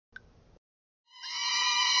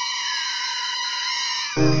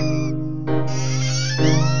Hello,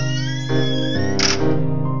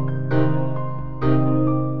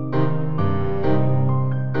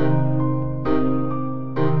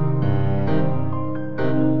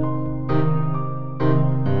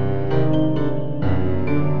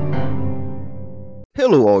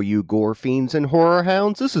 all you gore fiends and horror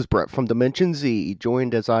hounds. This is Brett from Dimension Z,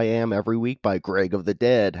 joined as I am every week by Greg of the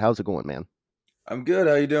Dead. How's it going, man? I'm good.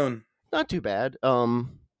 How you doing? Not too bad.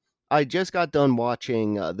 I just got done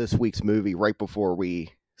watching this week's movie right before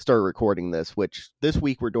we started recording this, which this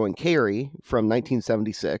week we're doing Carrie from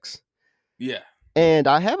 1976, Yeah. and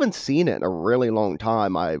I haven't seen it in a really long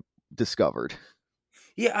time. I discovered.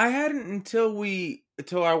 Yeah, I hadn't until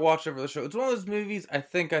I watched it for the show. It's one of those movies I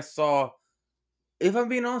think I saw. If I'm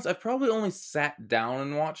being honest, I've probably only sat down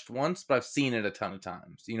and watched once, but I've seen it a ton of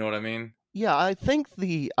times. You know what I mean? Yeah, I think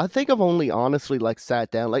I've only honestly like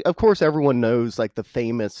sat down. Like, of course, everyone knows like the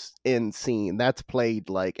famous end scene that's played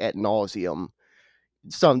like at nauseum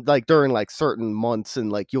some like during like certain months,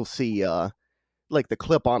 and like you'll see like the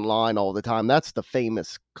clip online all the time. That's the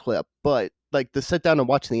famous clip. But like to sit down and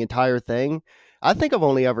watch the entire thing, I think I've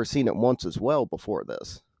only ever seen it once as well before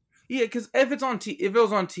this. Yeah, because if it was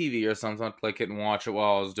on TV or something, I'd click it and watch it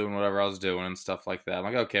while I was doing whatever I was doing and stuff like that. I'm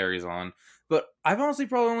like, oh, Carrie's on. But I've honestly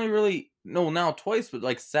probably only really no now twice, but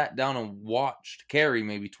like sat down and watched Carrie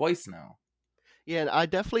maybe twice now. Yeah, and I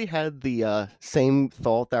definitely had the same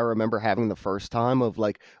thought that I remember having the first time of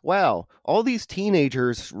like, wow, all these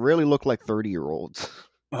teenagers really look like 30-year-olds.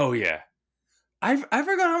 Oh yeah. I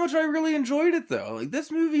forgot how much I really enjoyed it though. Like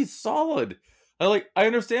this movie's solid. I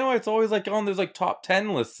understand why it's always like on those like top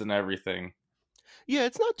 10 lists and everything. Yeah,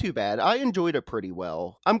 it's not too bad. I enjoyed it pretty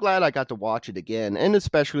well. I'm glad I got to watch it again, and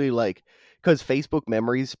especially like because Facebook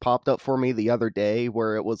memories popped up for me the other day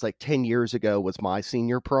where it was like 10 years ago was my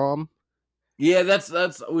senior prom. Yeah, that's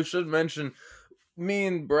we should mention me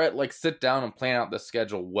and Brett like sit down and plan out the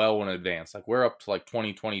schedule well in advance. Like we're up to like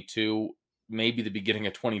 2022, maybe the beginning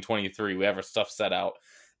of 2023. We have our stuff set out.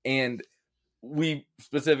 And we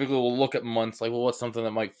specifically will look at months like, well, what's something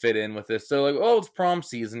that might fit in with this? So like, oh, it's prom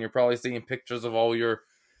season. You're probably seeing pictures of all your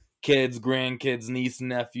kids, grandkids, niece, and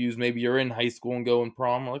nephews. Maybe you're in high school and going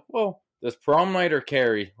prom. Like, well, this prom night or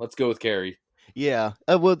Carrie? Let's go with Carrie. Yeah,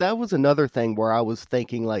 well, that was another thing where I was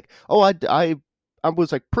thinking like, oh, I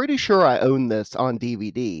was like pretty sure I owned this on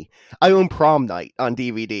DVD. I own Prom Night on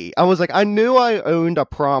DVD. I was like, I knew I owned a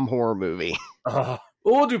prom horror movie. Well,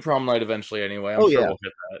 we'll do prom night eventually anyway. I'm Oh sure yeah, we'll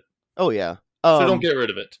hit that. oh yeah. So don't get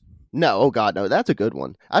rid of it. No, oh god, no, that's a good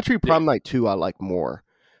one. Actually, Yeah. Prom Night 2 I like more.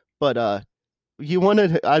 But you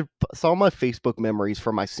wanted saw my Facebook memories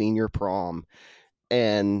for my senior prom,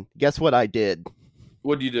 and guess what I did?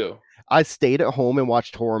 What do you do? I stayed at home and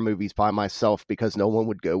watched horror movies by myself because no one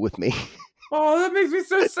would go with me. Oh, that makes me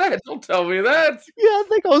so sad. Don't tell me that. Yeah, I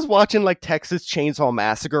think I was watching like Texas Chainsaw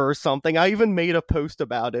Massacre or something. I even made a post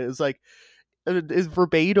about it. It's like it's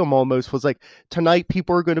verbatim almost was like tonight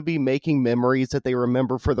people are going to be making memories that they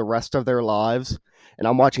remember for the rest of their lives, and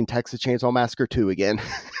I'm watching Texas Chainsaw Massacre 2 again.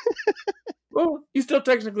 Well, you still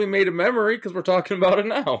technically made a memory because we're talking about it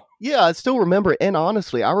now. Yeah, I still remember it. And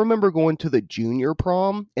honestly, I remember going to the junior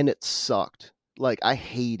prom and it sucked. Like I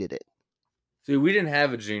hated it. See, we didn't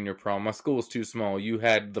have a junior prom. My school was too small. You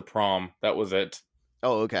had the prom. That was it.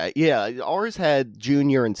 Oh, okay. Yeah, ours had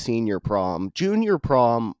junior and senior prom. Junior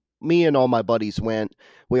prom, me and all my buddies went.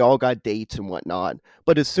 We all got dates and whatnot.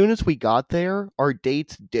 But as soon as we got there, our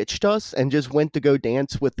dates ditched us and just went to go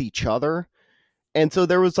dance with each other. And so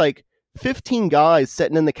there was like 15 guys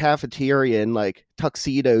sitting in the cafeteria in like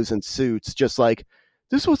tuxedos and suits, just like,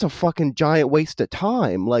 this was a fucking giant waste of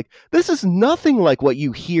time. Like, this is nothing like what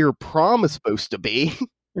you hear prom is supposed to be.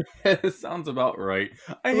 It sounds about right.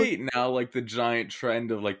 I hate now like the giant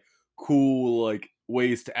trend of like cool like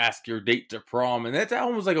ways to ask your date to prom, and that's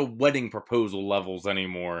almost like a wedding proposal levels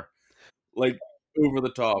anymore. Like over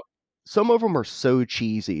the top. Some of them are so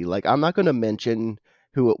cheesy. Like, I'm not going to mention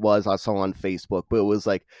who it was I saw on Facebook, but it was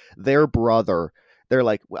like their brother. They're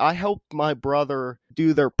like, I helped my brother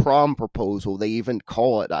do their prom proposal. They even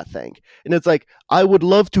call it, I think. And it's like, I would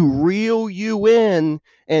love to reel you in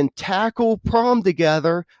and tackle prom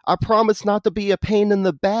together. I promise not to be a pain in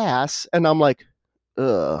the bass. And I'm like,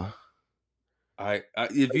 ugh. I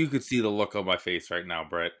if you could see the look on my face right now,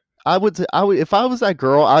 Brett. I would, if I was that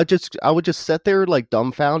girl, I would just sit there like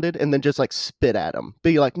dumbfounded and then just like spit at him.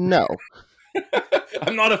 Be like, no.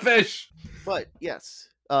 I'm not a fish. But yes,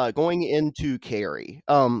 going into Carrie.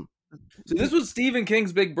 So this was Stephen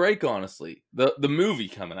King's big break, honestly. The movie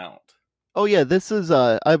coming out. Oh yeah, this is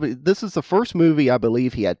the first movie I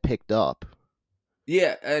believe he had picked up.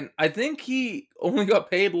 Yeah, and I think he only got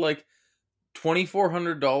paid like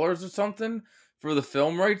 $2,400 or something for the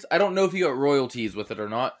film rights. I don't know if he got royalties with it or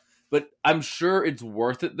not, but I'm sure it's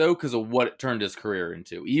worth it though because of what it turned his career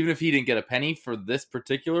into. Even if he didn't get a penny for this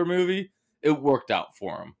particular movie, it worked out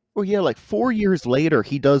for him. Well, yeah, like 4 years later,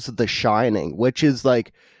 he does The Shining, which is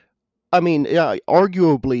like, I mean, yeah,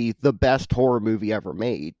 arguably the best horror movie ever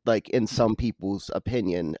made. Like in some people's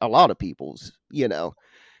opinion, a lot of people's, Yeah.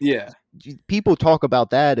 people talk about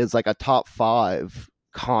that as like a top five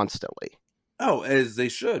constantly. Oh, as they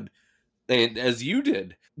should. And as you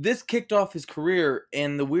did. This kicked off his career,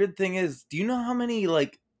 and the weird thing is, do you know how many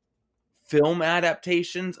like film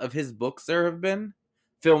adaptations of his books there have been?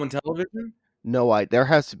 Film and television? No, there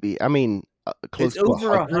has to be. I mean, close It's to over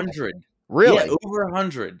 100. 100. Yeah, Really? over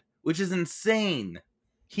 100, which is insane.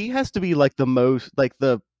 He has to be like the most, like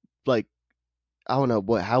I don't know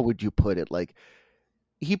what. How would you put it? Like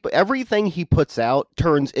everything he puts out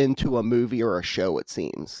turns into a movie or a show. It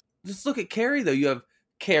seems. Just look at Carrie, though. You have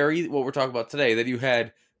Carrie, what we're talking about today. Then you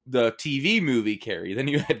had the TV movie Carrie. Then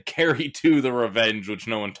you had Carrie 2, The Revenge, which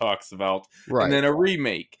no one talks about. Right. And then a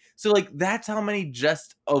remake. So, like, that's how many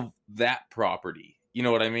just of that property. You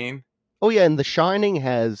know what I mean? Oh, yeah, and The Shining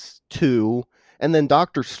has 2. And then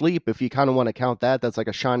Doctor Sleep, if you kind of want to count that, that's like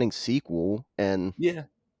a Shining sequel. And yeah.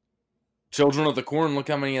 Children of the Corn, look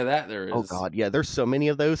how many of that there is. Oh, God, yeah, there's so many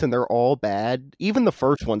of those, and they're all bad. Even the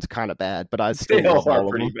first one's kind of bad, but I still love all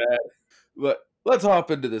of them. Bad. But let's hop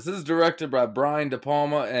into this. This is directed by Brian De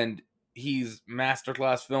Palma, and he's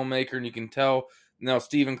masterclass filmmaker, and you can tell. Now,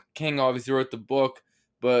 Stephen King obviously wrote the book,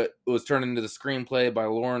 but it was turned into the screenplay by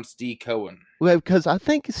Lawrence D. Cohen. Well, because I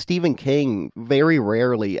think Stephen King very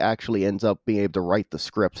rarely actually ends up being able to write the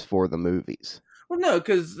scripts for the movies. Well, no,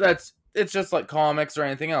 because it's just like comics or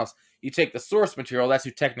anything else. You take the source material, that's who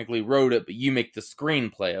technically wrote it, but you make the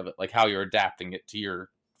screenplay of it, like how you're adapting it to your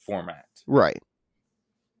format. Right.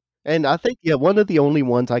 And I think, yeah, one of the only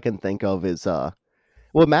ones I can think of is,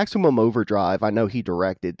 Maximum Overdrive, I know he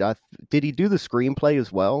directed. Did he do the screenplay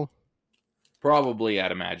as well? Probably,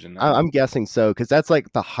 I'd imagine that. I'm guessing so, because that's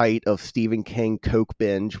like the height of Stephen King coke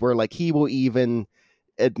binge, where like he will even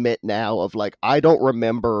admit now of like, I don't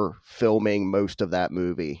remember filming most of that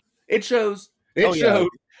movie. It shows. It showed. Yeah.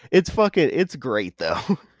 It's great though.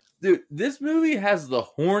 Dude, this movie has the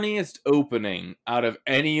horniest opening out of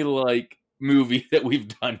any like movie that we've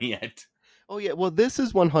done yet. Oh yeah, well this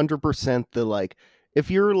is 100% the like, if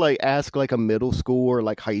you're like ask like a middle school or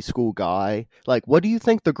like high school guy, like what do you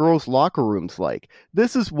think the girls' locker room's like?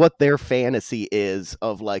 This is what their fantasy is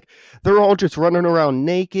of like they're all just running around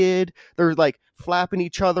naked. They're like flapping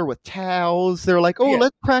each other with towels. They're like, "Oh,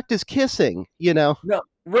 let's practice kissing," No,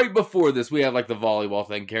 right before this, we have like the volleyball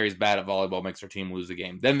thing. Carrie's bad at volleyball, makes her team lose a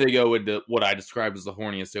game. Then they go into what I described as the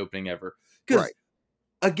horniest opening ever. Because,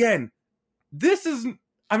 again, this is,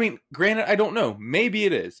 I mean, granted, I don't know. Maybe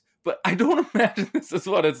it is. But I don't imagine this is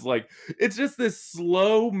what it's like. It's just this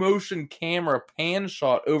slow motion camera pan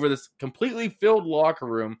shot over this completely filled locker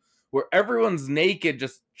room where everyone's naked,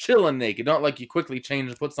 just chilling naked. Not like you quickly change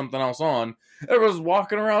and put something else on. Everyone's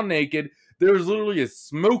walking around naked. There's literally a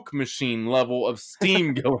smoke machine level of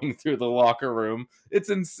steam going through the locker room.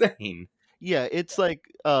 It's insane. Yeah, it's like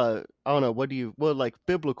I don't know, like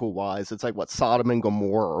biblical wise, it's like what Sodom and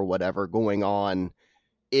Gomorrah or whatever going on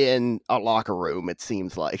in a locker room, it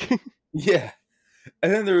seems like. Yeah.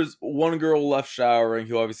 And then there's one girl left showering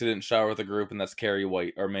who obviously didn't shower with the group, and that's Carrie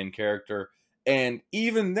White, our main character. And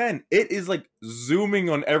even then, it is like zooming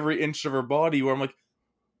on every inch of her body where I'm like,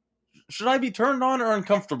 should I be turned on or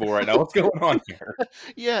uncomfortable right now? What's going on here?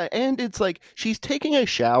 Yeah, and it's like she's taking a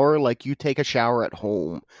shower like you take a shower at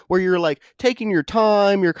home, where you're like taking your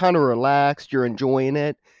time, you're kind of relaxed, you're enjoying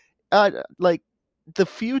it. Like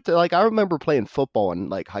like I remember playing football in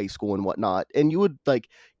like high school and whatnot, and you would like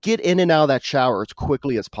get in and out of that shower as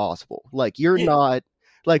quickly as possible. Like you're not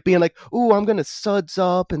like being like, "Ooh, I'm gonna suds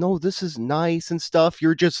up," and "Oh, this is nice" and stuff.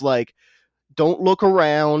 You're just like, don't look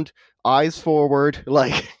around, eyes forward,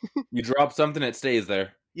 like you drop something, it stays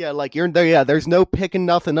there. Yeah, like you're there. Yeah, there's no picking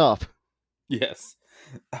nothing up. Yes.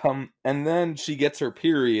 And then she gets her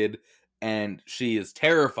period, and she is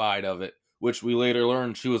terrified of it, which we later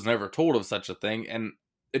learned she was never told of such a thing, and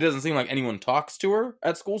it doesn't seem like anyone talks to her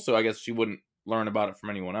at school, so I guess she wouldn't learn about it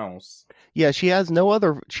from anyone else. Yeah, she has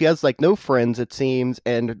like no friends, it seems,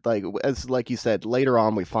 and like as like you said, later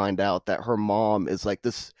on we find out that her mom is like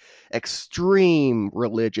this extreme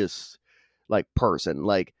religious like person.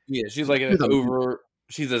 Like yeah, she's like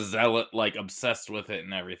she's a zealot, like obsessed with it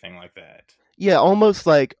and everything like that. Yeah, almost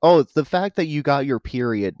like, oh, the fact that you got your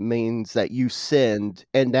period means that you sinned,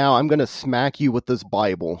 and now I'm gonna smack you with this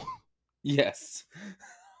Bible. Yes.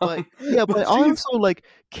 But yeah, but But she's also like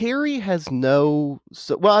Carrie has no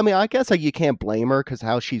well, I mean, I guess like you can't blame her because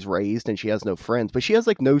how she's raised and she has no friends, but she has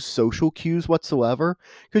like no social cues whatsoever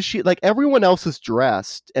because she like everyone else is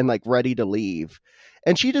dressed and like ready to leave,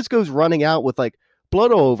 and she just goes running out with like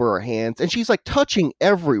blood all over her hands, and she's like touching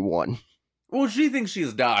everyone. well, she thinks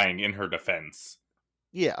she's dying in her defense.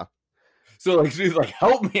 Yeah, So like she's like,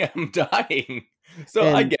 "Help me, I'm dying." So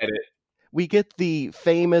I and get it. we get the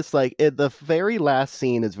famous the very last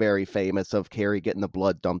scene is very famous of Carrie getting the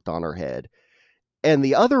blood dumped on her head. And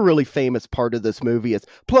the other really famous part of this movie is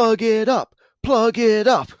plug it up, plug it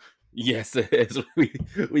up. Yes, it is.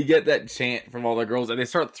 We get that chant from all the girls, and they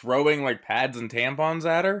start throwing like pads and tampons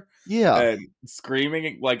at her, Yeah. and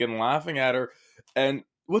screaming like and laughing at her. And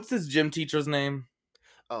what's this gym teacher's name?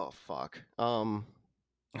 Oh fuck.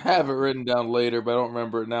 I have it written down later, but I don't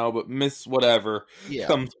remember it now. But Miss whatever Yeah.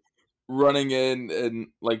 comes running in and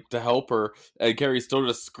like to help her, and Carrie's still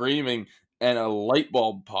just screaming, and a light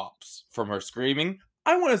bulb pops from her screaming.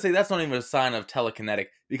 I want to say that's not even a sign of telekinetic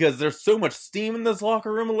because there's so much steam in this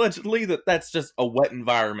locker room allegedly that that's just a wet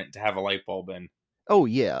environment to have a light bulb in. Oh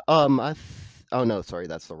yeah. Oh no, sorry,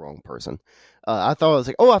 that's the wrong person. I thought I was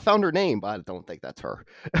like, oh, I found her name, but I don't think that's her.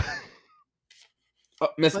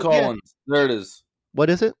 Miss But yeah, Collins, there it is. what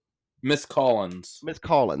is it? Miss Collins. Miss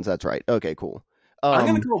Collins. That's right. Okay, cool. I'm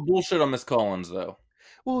gonna call bullshit on Miss Collins though.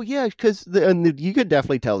 Well, yeah, because you could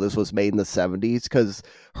definitely tell this was made in the 70s because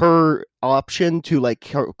her option to like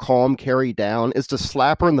calm Carrie down is to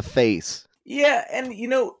slap her in the face. Yeah, and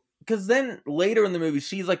because then later in the movie,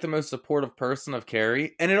 she's like the most supportive person of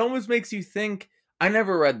Carrie, and it almost makes you think. I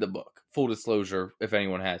never read the book, full disclosure, if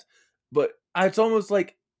anyone has, but it's almost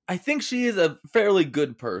like I think she is a fairly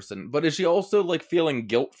good person, but is she also like feeling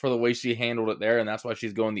guilt for the way she handled it there, and that's why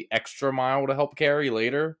she's going the extra mile to help Carrie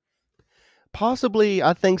later? Possibly,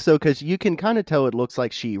 I think so, because you can kind of tell it looks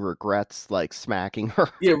like she regrets like smacking her,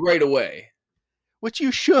 Yeah, right away. which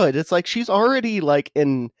you should. It's like she's already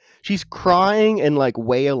she's crying and like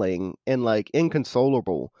wailing and like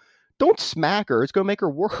inconsolable. Don't smack her; it's gonna make her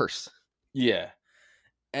worse. Yeah.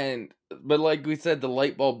 But like we said, the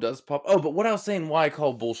light bulb does pop. Oh, but what I was saying, why I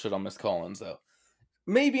call bullshit on Miss Collins though.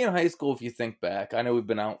 Maybe in high school, if you think back, I know we've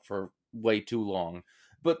been out for way too long,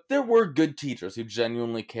 but there were good teachers who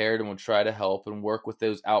genuinely cared and would try to help and work with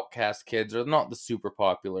those outcast kids or not the super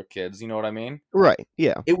popular kids. You know what I mean? Right?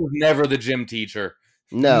 Yeah. It was never the gym teacher.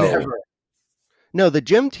 No, Never. no. The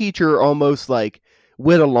gym teacher almost like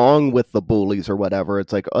went along with the bullies or whatever.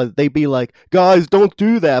 It's like they'd be like, "Guys, don't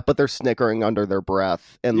do that," but they're snickering under their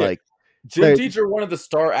breath and Yeah. like Gym teacher wanted the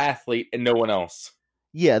star athlete and no one else.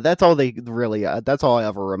 yeah, that's all they really. That's all I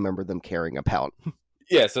ever remember them caring about.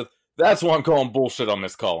 Yeah, so that's why I'm calling bullshit on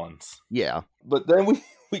Miss Collins. Yeah. But then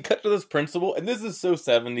we cut to this principal, and this is so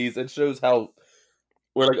 70s. It shows how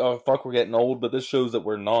we're like, oh fuck, we're getting old, but this shows that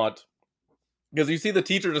we're not. Because you see the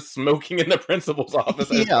teacher just smoking in the principal's office,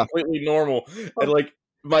 and it's Yeah. completely normal. And like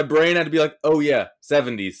my brain had to be like, oh yeah,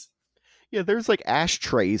 70s. Yeah, there's like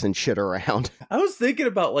ashtrays and shit around. I was thinking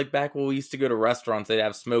about like back when we used to go to restaurants, they'd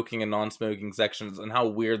have smoking and non-smoking sections, and how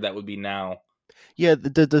weird that would be now. Yeah,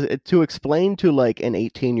 to explain to like an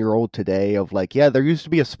 18-year-old today of like, yeah, there used to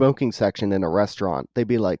be a smoking section in a restaurant. They'd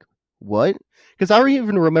be like, "What?" Because I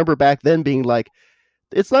even remember back then being like,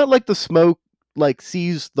 it's not like the smoke like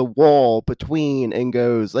sees the wall between and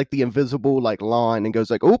goes like the invisible like line and goes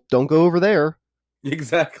like, "Oh, don't go over there."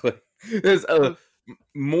 Exactly. There's a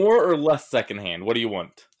more or less secondhand. What do you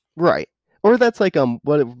want? Right. Or that's like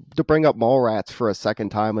what to bring up Mallrats for a second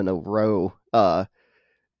time in a row.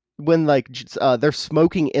 When like they're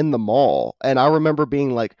smoking in the mall, and I remember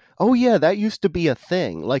being like, "Oh yeah, that used to be a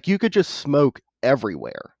thing. Like you could just smoke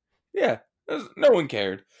everywhere." Yeah, no one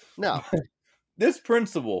cared. No. This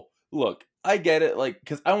principal, look, I get it, like,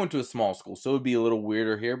 because I went to a small school, so it would be a little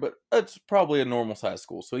weirder here, but it's probably a normal sized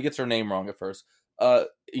school. So he gets her name wrong at first.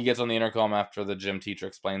 He gets on the intercom after the gym teacher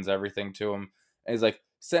explains everything to him, and he's like,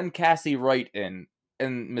 "Send Cassie Wright in,"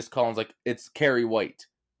 and Miss Collins like, "It's Carrie White,"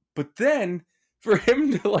 but then for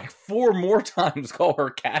him to like 4 more times call her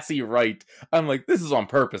Cassie Wright, I'm like, this is on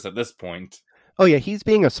purpose at this point. Oh yeah, he's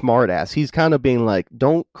being a smartass. He's kind of being like,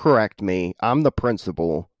 "Don't correct me. I'm the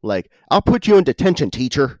principal. Like, I'll put you in detention,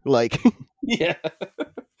 teacher." Like, Yeah.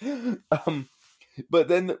 um, but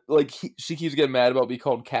then like she keeps getting mad about being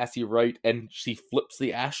called Cassie Wright, and she flips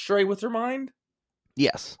the ashtray with her mind.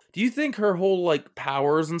 yes. Do you think her whole like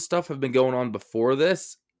powers and stuff have been going on before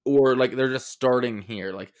this, or like they're just starting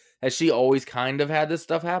here? Like, has she always kind of had this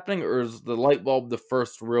stuff happening, or is the light bulb the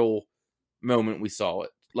first real moment we saw it,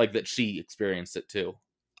 like that she experienced it too?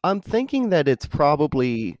 I'm thinking that it's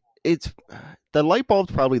probably it's the light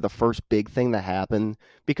bulb's probably the first big thing that happened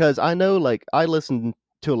because I know like I listen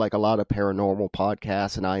to like a lot of paranormal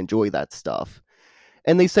podcasts and I enjoy that stuff.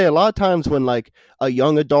 And they say a lot of times when like a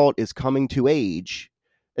young adult is coming to age,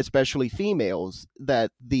 especially females,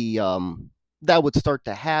 that the that would start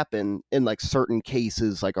to happen in like certain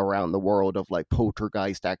cases like around the world of like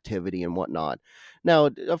poltergeist activity and whatnot.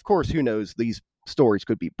 Now, of course, who knows, these stories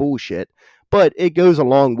could be bullshit, but it goes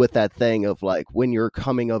along with that thing of like when you're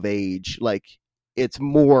coming of age, like it's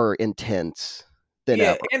more intense than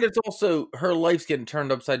Yeah, ever. and it's also her life's getting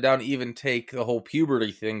turned upside down. Even take the whole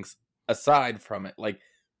puberty things aside from it, like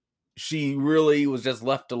she really was just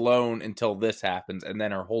left alone until this happens, and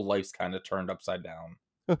then her whole life's kind of turned upside down.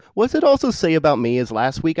 What's it also say about me is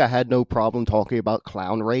last week I had no problem talking about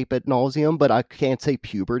clown rape at nauseum, but I can't say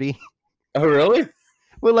puberty. Oh, really?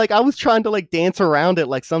 Well, like I was trying to like dance around it.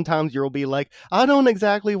 Like sometimes you'll be like, I don't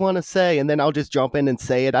exactly want to say, and then I'll just jump in and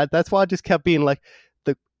say it. That's why I just kept being like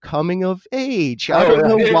the coming of age. I Oh, don't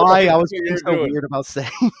know yeah, why that's I was what being you're so doing. weird about saying.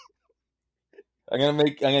 I'm gonna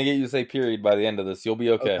get you to say period by the end of this. You'll be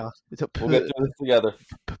Oh okay. gosh, it's a We'll get through this together.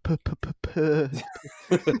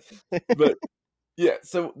 But yeah,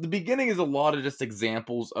 so the beginning is a lot of just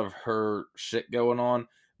examples of her shit going on,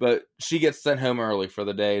 but she gets sent home early for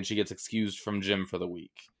the day and she gets excused from gym for the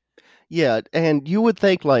week. Yeah, and you would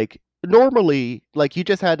think like normally, like you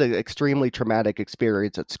just had an extremely traumatic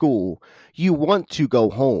experience at school. You want to go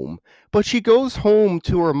home, but she goes home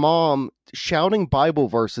to her mom shouting Bible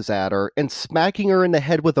verses at her and smacking her in the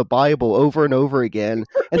head with a Bible over and over again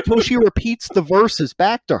until she repeats the verses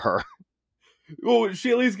back to her. Well,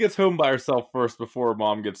 she at least gets home by herself first before her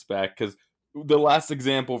mom gets back, because the last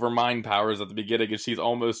example of her mind powers at the beginning is she's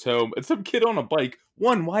almost home, and some kid on a bike,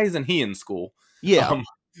 why isn't he in school? Yeah. Um,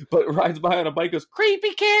 but rides by on a bike, goes,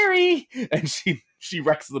 "Creepy Carrie!" And she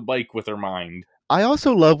wrecks the bike with her mind. I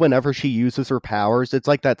also love whenever she uses her powers. It's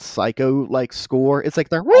like that psycho like score. It's like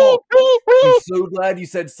the Oh, woo woo I'm woo. so glad you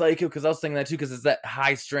said Psycho, because I was thinking that too, because it's that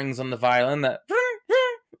high strings on the violin that.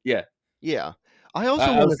 Yeah, Yeah. I also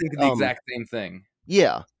I was want thinking to the exact same thing.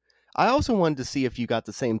 yeah. I also wanted to see if you got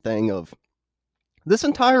the same thing of this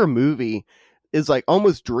entire movie is like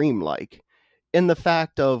almost dreamlike in the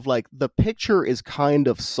fact of like the picture is kind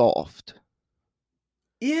of soft.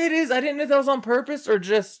 Yeah, it is. I didn't know if that was on purpose or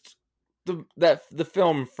just the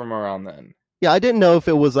film from around then. Yeah, I didn't know if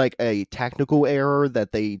it was like a technical error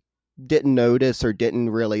that they didn't notice or didn't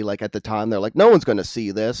really like at the time. They're like, no one's going to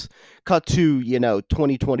see this. Cut to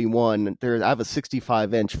 2021. I have a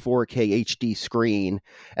 65-inch 4K HD screen,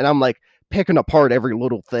 and I'm like picking apart every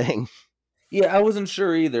little thing. Yeah, I wasn't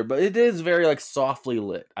sure either, but it is very like softly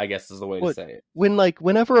lit, I guess is the way to What say it. when like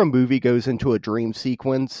whenever a movie goes into a dream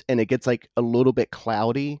sequence and it gets like a little bit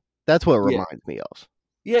cloudy, that's what it Yeah. reminds me of.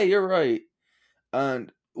 Yeah, you're right.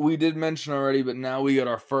 And we did mention already, but now we got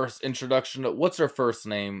our first introduction to what's her first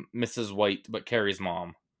name? Mrs. White, but Carrie's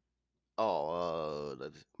mom. Oh,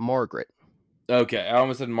 that's Margaret. Okay, I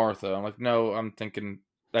almost said Martha. I'm like, no, I'm thinking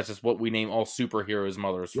that's just what we name all superheroes'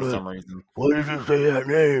 mothers for some reason. Why does it say that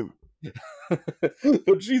name?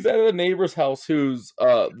 But she's at a neighbor's house who's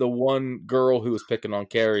the one girl who was picking on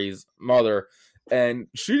Carrie's mother, and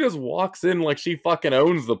she just walks in like she fucking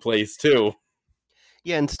owns the place too.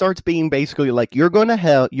 Yeah, and starts being basically like, you're going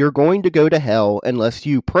to go to hell unless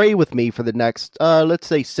you pray with me for the next let's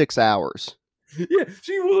say 6 hours. Yeah,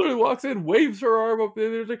 she literally walks in, waves her arm up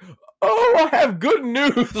there, like, "Oh, I have good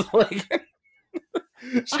news!" Like,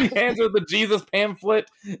 she hands her the Jesus pamphlet,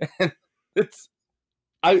 and it's.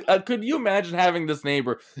 I could you imagine having this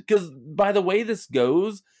neighbor? Because by the way this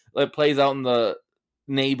goes, it plays out in the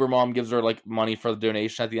neighbor mom gives her like money for the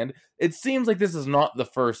donation at the end. It seems like this is not the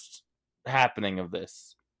first happening of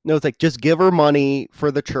this. No, it's like just give her money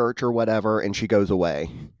for the church or whatever and she goes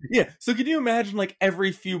away. Yeah, so can you imagine like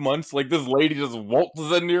every few months, like this lady just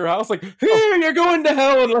waltzes into your house, like, "Here, you're going to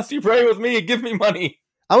hell unless you pray with me and give me money."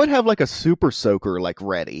 I would have like a super soaker like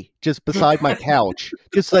ready just beside my couch.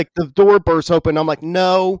 Just like the door bursts open, I'm like,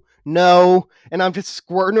 no, and I'm just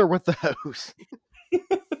squirting her with the hose.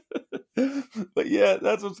 But yeah,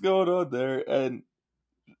 that's what's going on there. And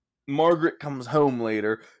Margaret comes home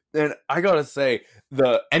later, and I gotta say,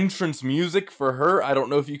 the entrance music for her, I don't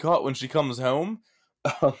know if you caught when she comes home,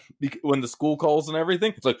 when the school calls and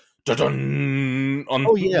everything, it's like dun on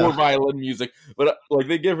Oh yeah. more violin music, but like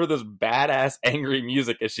they give her this badass angry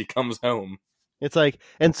music as she comes home. It's like,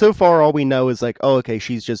 and so far all we know is like, oh, okay,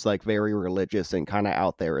 she's just like very religious and kind of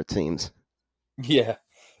out there, it seems. Yeah.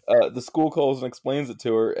 The school calls and explains it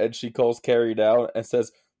to her, and she calls Carrie down and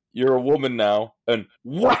says, "You're a woman now," and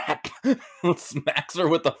whap! Smacks her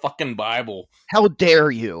with the fucking Bible. How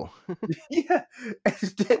dare you? Yeah.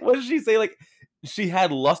 What did she say? Like, she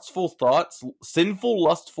had lustful thoughts, sinful,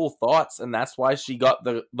 lustful thoughts, and that's why she got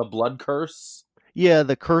the blood curse. Yeah,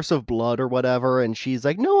 the curse of blood or whatever. And she's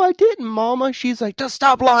like, no, I didn't, Mama. She's like, just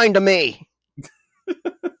stop lying to me.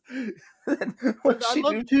 What I she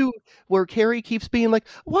love do? to where Carrie keeps being like,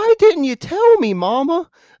 why didn't you tell me, Mama?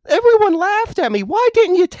 Everyone laughed at me. Why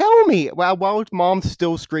didn't you tell me? While Mom's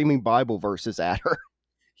still screaming Bible verses at her.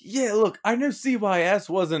 Yeah, look, I know CYS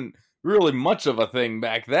wasn't really much of a thing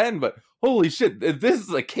back then, but holy shit, if this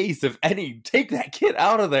is a case, if any, take that kid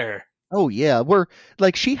out of there. Oh yeah, where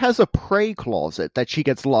like she has a pray closet that she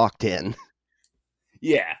gets locked in.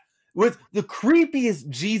 Yeah. With the creepiest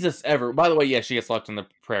Jesus ever. By the way, yeah, she gets locked in the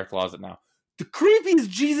prayer closet now. The creepiest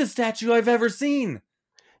Jesus statue I've ever seen.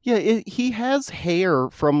 Yeah, he has hair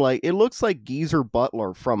from like it looks like Geezer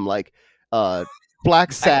Butler from like uh Black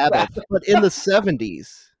Black Sabbath, Sabbath. but in the 70s.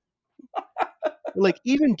 Like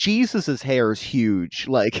even Jesus's hair is huge.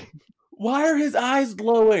 Like Why are his eyes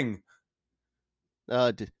glowing?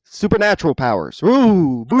 supernatural powers.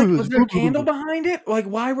 Ooh, Like, boo, was there boo, a boo, boo, candle boo. behind it? Like,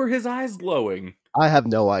 why were his eyes glowing? I have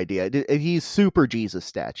no idea. He's super Jesus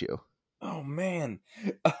statue. Oh, man.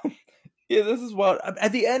 Yeah, this is what...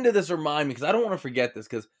 At the end of this, remind me, because I don't want to forget this,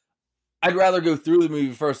 because I'd rather go through the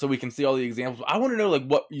movie first so we can see all the examples. I want to know, like,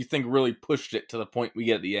 what you think really pushed it to the point we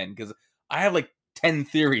get at the end, because I have, like, 10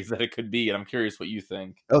 theories that it could be, and I'm curious what you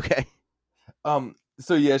think. Okay.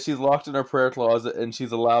 So yeah, she's locked in her prayer closet, and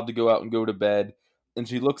she's allowed to go out and go to bed, and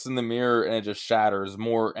she looks in the mirror, and it just shatters.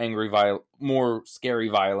 More more scary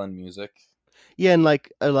violin music. Yeah, and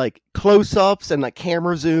like close-ups and like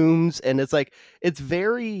camera zooms, and it's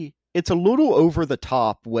it's a little over the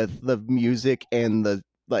top with the music and the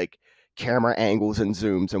like camera angles and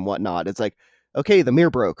zooms and whatnot. It's like, okay, the mirror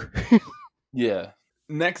broke. Yeah.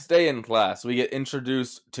 Next day in class, we get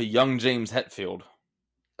introduced to young James Hetfield.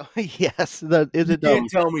 Yes, the is You it can't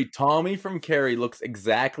tell me Tommy from Carrie looks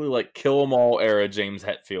exactly like Kill 'Em All era James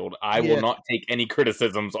Hetfield. I will yeah. not take any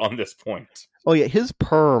criticisms on this point. Oh yeah, his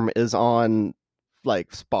perm is on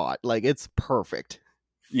like spot. Like it's perfect.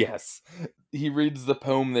 Yes. He reads the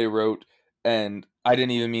poem they wrote, and I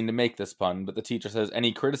didn't even mean to make this pun, but the teacher says,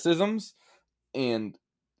 "Any criticisms?" And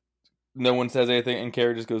no one says anything, and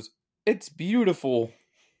Carrie just goes, "It's beautiful."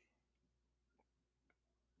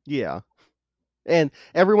 Yeah. And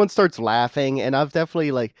everyone starts laughing, and I've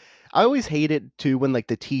definitely like I always hate it too when like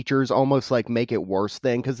the teachers almost like make it worse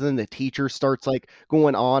then because then the teacher starts like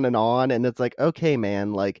going on and it's like, okay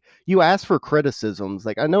man, like you asked for criticisms,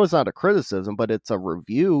 like I know it's not a criticism but it's a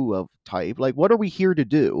review of type, like what are we here to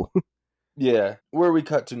do? Yeah. Where we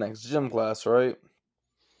cut to next? Gym class, right?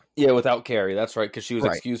 Yeah, without Carrie. That's right, because she was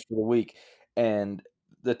Right. excused for the week. And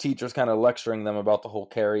the teacher's kind of lecturing them about the whole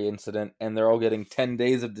Carrie incident, and they're all getting 10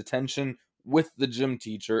 days of detention with the gym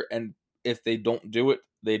teacher. And if they don't do it,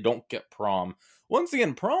 they don't get prom. Once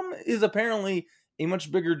again, prom is apparently a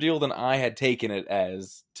much bigger deal than I had taken it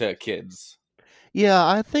as to kids. Yeah,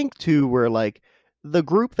 I think too where like the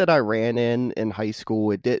group that I ran in high school,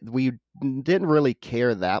 we didn't really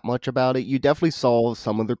care that much about it. You definitely saw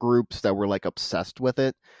some of the groups that were like obsessed with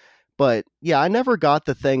it. But yeah, I never got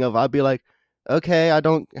the thing of I'd be like, okay, I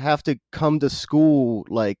don't have to come to school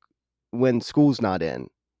like when school's not in.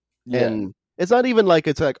 Yeah. And it's not even like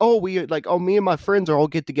it's like, oh, me and my friends are all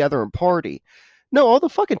get together and party. No, all the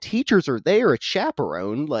fucking teachers are there at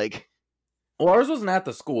chaperone. Like, Well, ours wasn't at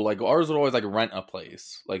the school. Like, ours would always, like, rent a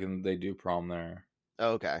place. Like, and they do prom there.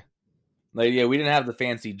 okay. Like, yeah, we didn't have the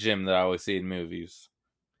fancy gym that I always see in movies.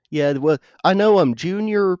 Yeah, well, I know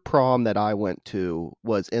junior prom that I went to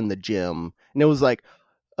was in the gym, and it was like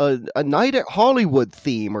a night at Hollywood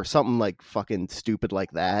theme or something like fucking stupid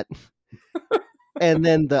like that. And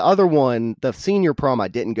then the other one, the senior prom I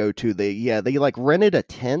didn't go to, they like rented a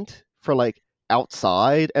tent for like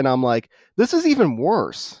outside, and I'm like, this is even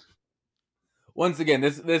worse. Once again,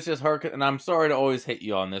 this just harken, and I'm sorry to always hit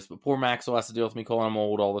you on this, but poor Maxwell has to deal with me calling him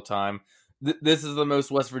old all the time. This is the most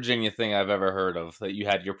West Virginia thing I've ever heard of, that you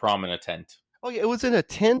had your prom in a tent. Oh yeah, it was in a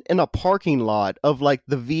tent in a parking lot of like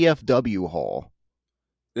the VFW hall.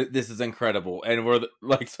 This is incredible. And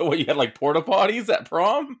like, so what, you had like porta potties at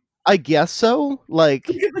prom? I guess so. Like,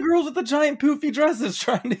 Look at the girls with the giant poofy dresses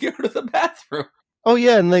trying to go to the bathroom. oh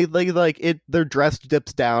yeah, and they like it. Their dress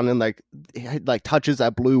dips down and like it, like touches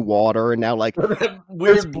that blue water, and now like That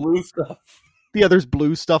there's weird blue stuff. yeah, there's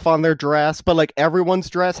blue stuff on their dress, but like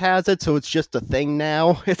everyone's dress has it, so it's just a thing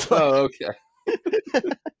now. It's like, Oh, okay.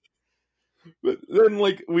 But then,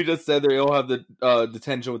 like we just said, they all have the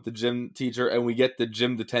detention with the gym teacher, and we get the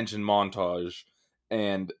gym detention montage.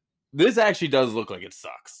 And This actually does look like it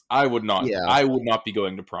sucks. I would not. Yeah. I would not be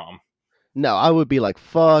going to prom. No, I would be like,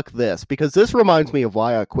 fuck this. Because this reminds me of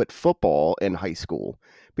why I quit football in high school.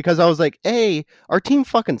 Because I was like, A, our team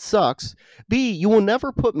fucking sucks. B, you will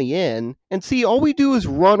never put me in. And C, all we do is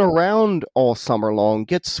run around all summer long,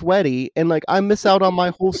 get sweaty, and like I miss out on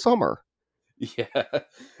my whole summer. Yeah.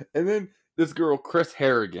 And then this girl, Chris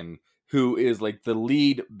Harrigan, who is like the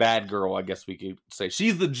lead bad girl, I guess we could say.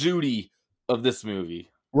 She's the Judy of this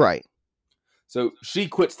movie. Right. So she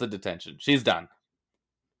quits the detention. She's done.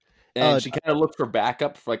 Uh, And she kind of looks for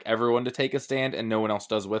backup for like everyone to take a stand, and no one else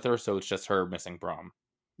does with her, so it's just her missing prom.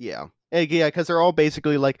 yeah. Yeah, because they're all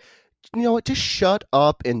basically like, you know what, just shut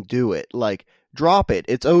up and do it. Like, drop it.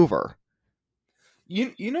 It's over.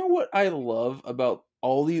 You know what I love about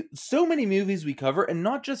all these so many movies we cover, and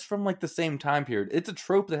not just from like the same time period. It's a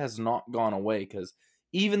trope that has not gone away, because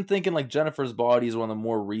even thinking like Jennifer's Body is one of the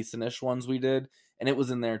more recentish ones we did, and it was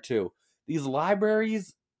in there too. These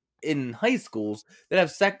libraries in high schools that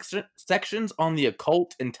have sections on the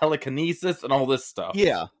occult and telekinesis and all this stuff.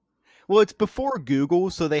 Yeah. Well, it's before Google,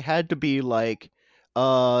 so they had to be like,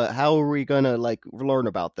 how are we gonna like learn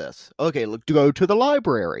about this? Okay, look, go to the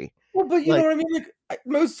library. Well, but you Like, know what I mean? Like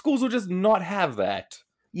most schools will just not have that.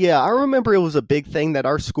 yeah, I remember it was a big thing that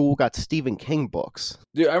our school got Stephen King books.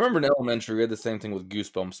 Dude, I remember in elementary we had the same thing with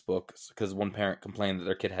Goosebumps books because one parent complained that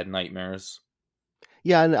their kid had nightmares.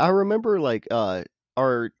 Yeah, and I remember like the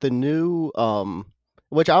new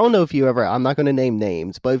which I don't know if you ever, I'm not going to name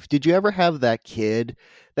names, but did you ever have that kid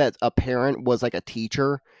that a parent was like a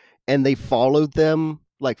teacher and they followed them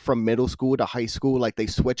like from middle school to high school, like they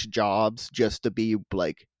switched jobs just to be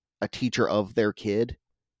like a teacher of their kid?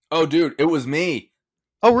 Oh, dude, it was me.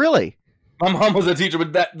 Oh, really? My mom was a teacher,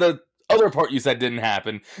 but the other part you said didn't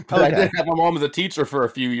happen. But I Okay. did have my mom as a teacher for a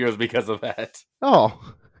few years because of that. Oh,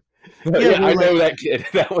 But yeah, yeah, well, I like, know that kid.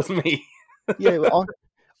 That was me. yeah,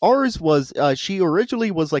 ours was she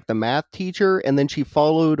originally was like the math teacher and then she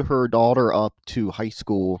followed her daughter up to high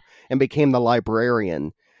school and became the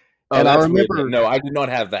librarian. Oh, And I that's weird. remember, No, I did not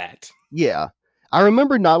have that. yeah, I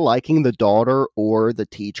remember not liking the daughter or the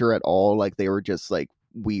teacher at all. Like they were just like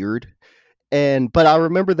weird. And but I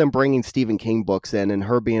remember them bringing Stephen King books in and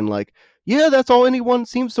her being like, "Yeah, that's all anyone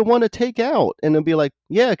seems to want to take out." And it'd be like,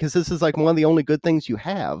 "Yeah, because this is like one of the only good things you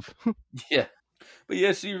have." Yeah. But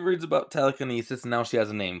yeah, she reads about telekinesis, and now she has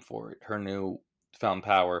a name for it. Her new found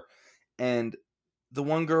power. And the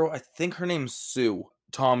one girl, I think her name's Sue,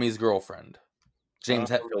 Tommy's girlfriend. James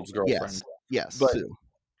Hetfield's girlfriend. Yes, yes, But Sue.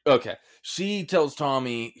 okay, she tells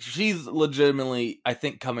Tommy she's legitimately, I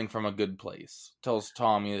think, coming from a good place. Tells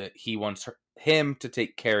Tommy that he wants him to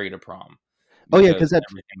take Carrie to prom Oh yeah, because because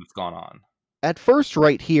everything that's gone on. at first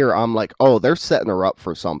right here I'm like, oh, they're setting her up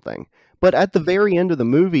for something. But at the very end of the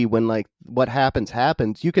movie, when like what happens,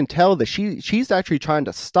 you can tell that she's actually trying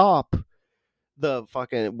to stop the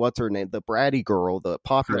fucking what's her name, the bratty girl, the Chris.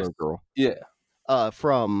 popular girl, Yeah,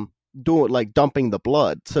 from doing like dumping the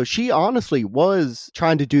blood. So she honestly was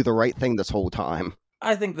trying to do the right thing this whole time.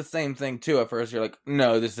 I think the same thing too. At first, you're like,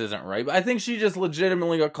 no, this isn't right. But I think she just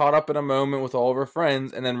legitimately got caught up in a moment with all of her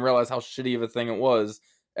friends and then realized how shitty of a thing it was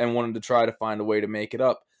and wanted to try to find a way to make it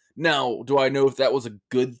up. Now, do I know if that was a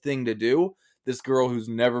good thing to do? This girl who's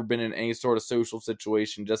never been in any sort of social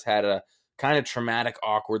situation just had a kind of traumatic,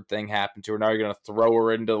 awkward thing happen to her. Now you're going to throw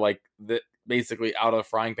her into like basically out of the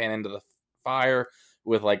frying pan into the fire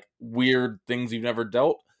with like weird things you've never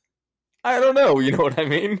dealt. I don't know. You know what I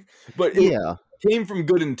mean? But Yeah. came from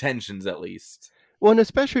good intentions, at least. Well, and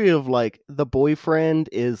especially of like the boyfriend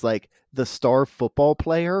is like the star football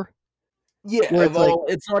player. Yeah, Where it's like,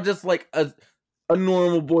 it's not just like a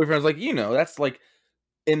normal boyfriend. It's like, that's like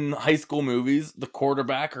in high school movies, the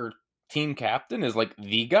quarterback or team captain is like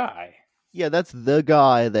the guy. yeah, that's the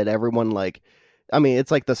guy that everyone like. I mean,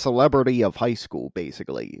 it's like the celebrity of high school,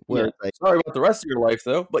 basically. Where Yeah. it's like, Sorry about the rest of your life,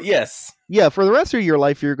 though. But yes. yeah, for the rest of your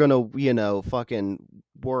life, you're gonna, fucking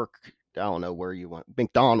work. I don't know where you want,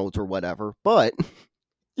 McDonald's or whatever. But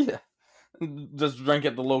Yeah. Just drink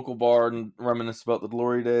at the local bar and reminisce about the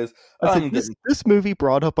glory days. I think this movie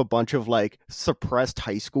brought up a bunch of like suppressed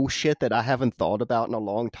high school shit that I haven't thought about in a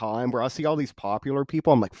long time. Where I see all these popular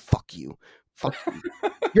people, I'm like, fuck you. Fuck you.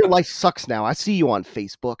 Your life sucks now. I see you on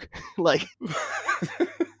Facebook. Like,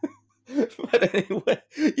 But anyway,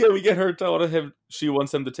 yeah, we get her telling him she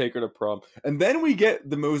wants him to take her to prom, and then we get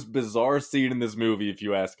the most bizarre scene in this movie. If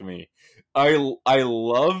you ask me, I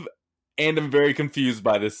love and am very confused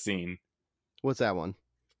by this scene. what's that one?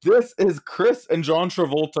 This is Chris and John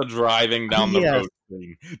Travolta driving down the Yes. road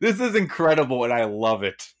scene. This is incredible, and I love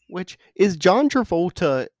it. Which is John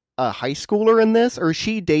Travolta a high schooler in this, or is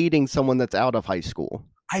she dating someone that's out of high school?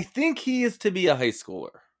 I think he is to be a high schooler.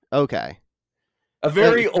 Okay. A Uh,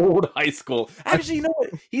 very old high school. I- Actually, you know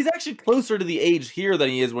what? He's actually closer to the age here than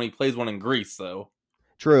he is when he plays one in Greece, though.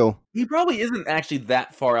 True. He probably isn't actually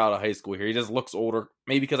that far out of high school here. He just looks older.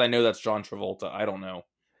 Maybe because I know that's John Travolta. I don't know.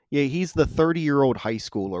 Yeah, he's the 30-year-old high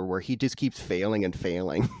schooler where he just keeps failing and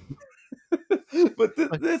failing. But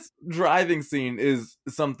this driving scene is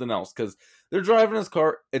something else because they're driving his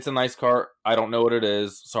car. It's a nice car. I don't know what it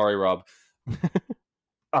is. Sorry, Rob.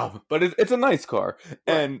 But it's a nice car,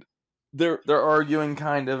 and they're arguing,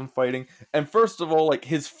 kind of, and fighting. And first of all, like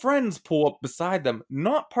his friends pull up beside them,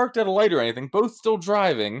 not parked at a light or anything, both still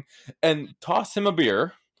driving, and toss him a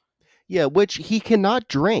beer. Yeah, which he cannot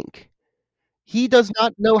drink. He does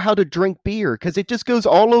not know how to drink beer because it just goes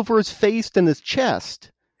all over his face and his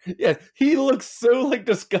chest. Yeah, he looks so like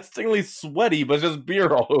disgustingly sweaty, but just beer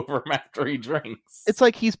all over him after he drinks. It's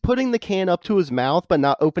like he's putting the can up to his mouth but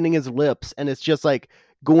not opening his lips, and it's just like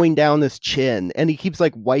going down his chin, and he keeps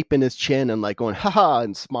like wiping his chin and like going haha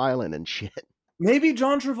and smiling and shit. Maybe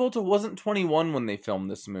John Travolta wasn't 21 when they filmed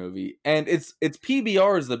this movie, and it's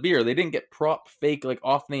PBR is the beer. They didn't get prop fake like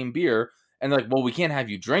off-name beer, and they're like, well, we can't have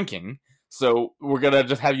you drinking, so we're gonna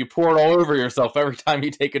just have you pour it all over yourself every time you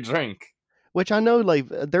take a drink. Which I know, like,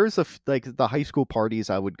 there's like the high school parties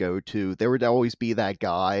I would go to, there would always be that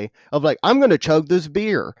guy of like, I'm gonna chug this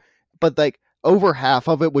beer, but like over half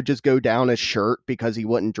of it would just go down his shirt because he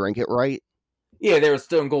wouldn't drink it right. Yeah, they were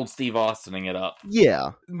Stone Cold Steve Austining it up.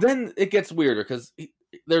 Yeah. Then it gets weirder because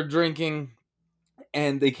they're drinking,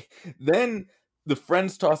 and then the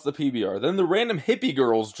friends toss the PBR. Then the random hippie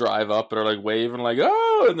girls drive up and are like waving, like,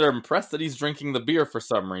 oh, and they're impressed that he's drinking the beer for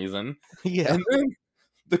some reason. Yeah. And then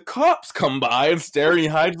the cops come by and stare, and he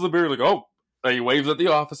hides the beer, like, oh, and he waves at the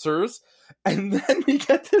officers. And then we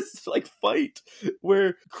get this like fight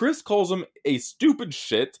where Chris calls him a stupid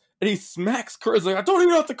shit, and he smacks Chris like, I don't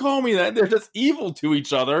even have to call me that. They're just evil to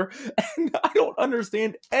each other, and I don't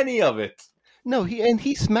understand any of it. No,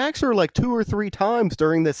 he smacks her like 2 or 3 times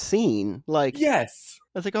during this scene. Like, Yes.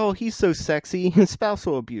 I was like, oh, he's so sexy.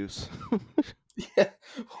 Spousal abuse. Yeah.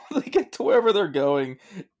 They get to wherever they're going,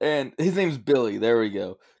 and his name's Billy. There we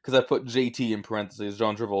go. Because I put JT in parentheses,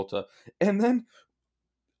 John Travolta. And then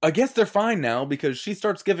I guess they're fine now because she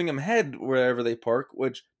starts giving him head wherever they park,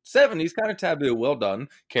 which 70s kind of taboo. Well done,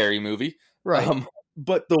 Carrie movie. Right.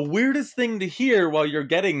 But the weirdest thing to hear while you're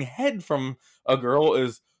getting head from a girl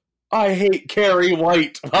is, I hate Carrie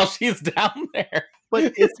White while she's down there.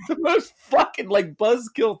 But It's the most fucking like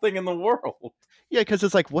buzzkill thing in the world. yeah, because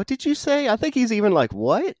it's like, what did you say? I think he's even like,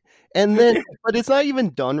 what? And then, but it's not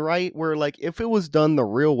even done right. Where like, if it was done the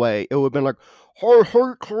real way, it would have been like, hey,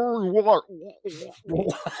 hey, Carrie, what?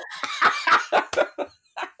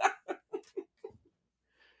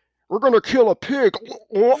 We're gonna kill a pig.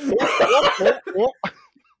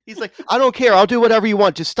 He's like, I don't care. I'll do whatever you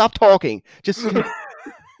want. Just stop talking. Just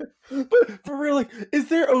But for real, like, is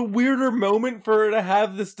there a weirder moment for her to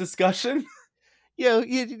have this discussion?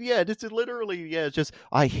 yeah. This is literally It's just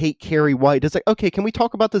I hate Carrie White. It's like, okay, can we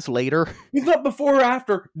talk about this later? He's not before or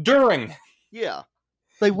after, during. Yeah.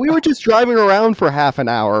 Like we were just driving around for half an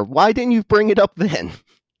hour. Why didn't you bring it up then?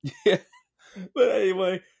 Yeah. But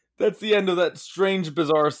anyway, that's the end of that strange,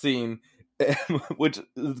 bizarre scene, which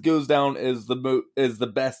goes down as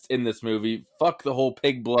the best in this movie. Fuck the whole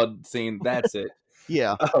pig blood scene. That's it.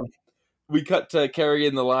 Yeah. We cut to Carrie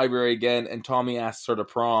in the library again, and Tommy asks her to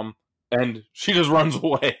prom, and she just runs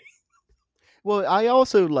away. Well, I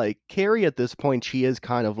also like Carrie at this point. She is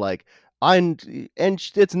kind of like,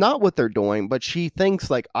 it's not what they're doing, but she thinks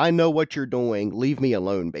like, I know what you're doing. Leave me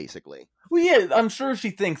alone, basically. Well, yeah, I'm sure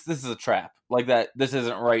she thinks this is a trap. Like that, this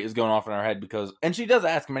isn't right is going off in her head because, and she does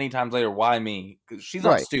ask many times later, why me? Because she's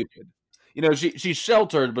not Right. stupid. You know, she's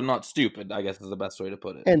sheltered, but not stupid, I guess is the best way to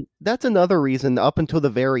put it. And that's another reason up until the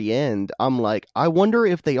very end, I'm like, I wonder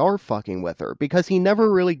if they are fucking with her because he never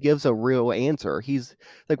really gives a real answer. He's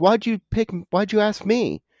like, why'd you ask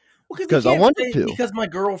me? Well, Because you I can't wanted say, to. Because my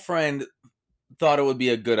girlfriend thought it would be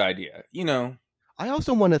a good idea. You know, I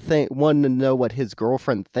also want to know what his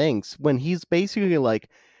girlfriend thinks when he's basically like,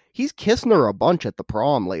 he's kissing her a bunch at the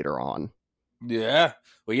prom later on. yeah.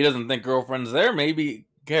 Well, he doesn't think girlfriend's there. Maybe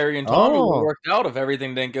Carrie and Tommy would have worked out if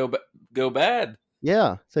everything didn't go bad.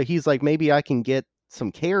 Yeah, so he's like, maybe I can get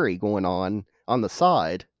some Carrie going on the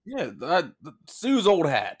side. Yeah, Sue's old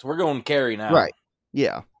hat. We're going Carrie now. Right.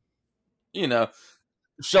 Yeah. You know,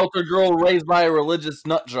 sheltered girl raised by a religious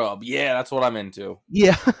nut job. Yeah, that's what I'm into.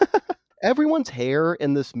 Yeah. Everyone's hair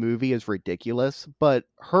in this movie is ridiculous, but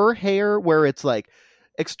her hair, where it's like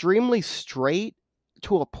extremely straight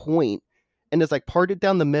to a point and is like parted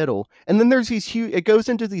down the middle, and then there's these huge, it goes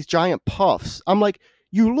into these giant puffs. I'm like,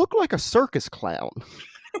 You look like a circus clown.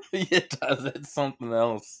 It does. It's something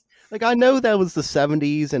else. Like, I know that was the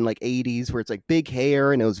 70s and like 80s where it's like big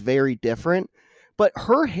hair and it was very different, but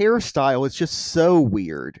her hairstyle is just so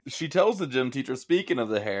weird. She tells the gym teacher, speaking of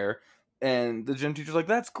the hair, and the gym teacher's like,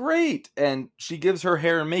 "That's great," and she gives her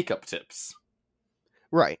hair and makeup tips.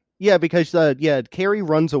 Right. Yeah, because Carrie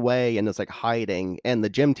runs away and is like hiding, and the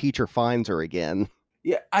gym teacher finds her again.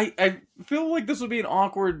 Yeah, I feel like this would be an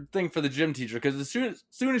awkward thing for the gym teacher because as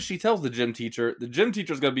soon as she tells the gym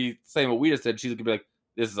teacher's gonna be saying what we just said. She's gonna be like,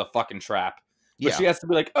 "This is a fucking trap," but Yeah. she has to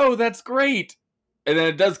be like, "Oh, that's great," and then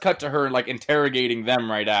it does cut to her like interrogating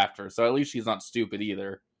them right after. So at least she's not stupid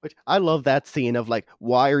either. Which I love that scene of like,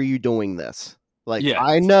 why are you doing this? Like, Yeah,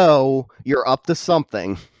 I know you're up to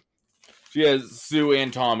something. she has Sue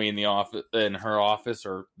and Tommy in the office, in her office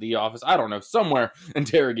or the office, I don't know, somewhere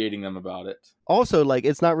interrogating them about it. Also, like,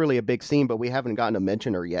 it's not really a big scene, but we haven't gotten to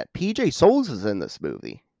mention her yet. PJ Souls is in this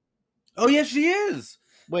movie. Oh yeah, she is.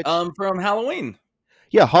 Which, From Halloween.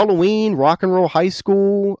 yeah, Halloween, Rock and Roll High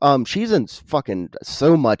School. She's in fucking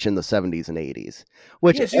so much in the 70s and 80s.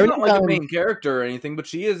 Which Yeah, she's not like a main character or anything, but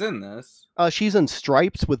she is in this. She's in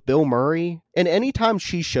Stripes with Bill Murray, and anytime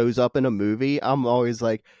she shows up in a movie, I'm always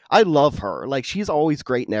like, I love her. Like, she's always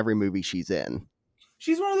great in every movie she's in.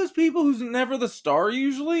 She's one of those people who's never the star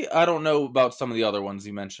usually. I don't know about some of the other ones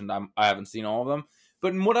you mentioned. I haven't seen all of them.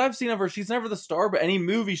 But in what I've seen of her, she's never the star, but any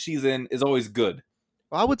movie she's in is always good.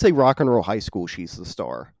 I would say Rock and Roll High School, she's the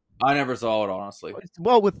star. I never saw it, honestly.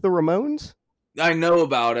 Well, with the Ramones? I know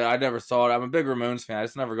about it. I never saw it. I'm a big Ramones fan. I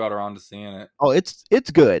just never got around to seeing it. Oh, it's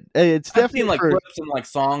good. It's I've definitely seen like clips and like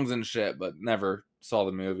songs and shit, but never saw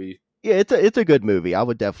the movie. Yeah, it's a good movie. I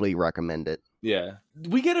would definitely recommend it. Yeah.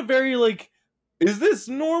 We get a very like, is this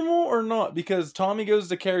normal or not? Because Tommy goes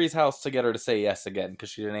to Carrie's house to get her to say yes again because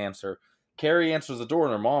she didn't answer. Carrie answers the door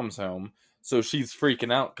in her mom's home, so she's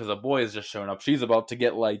freaking out because a boy has just shown up. She's about to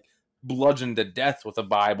get like bludgeoned to death with a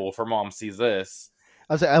Bible if her mom sees this.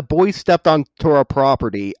 I was like, a boy stepped onto our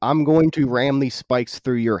property. I'm going to ram these spikes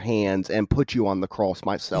through your hands and put you on the cross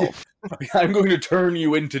myself. I'm going to turn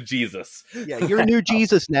you into Jesus. Yeah, you're new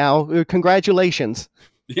Jesus now. Congratulations.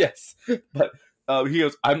 Yes, but he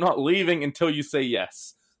goes, "I'm not leaving until you say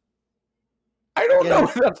yes." I don't know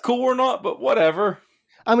if that's cool or not, but whatever.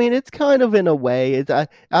 I mean, it's kind of in a way.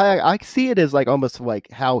 I see it as like almost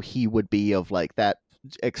like how he would be of like that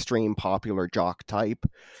extreme popular jock type.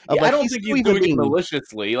 Yeah, like, I don't think he's doing it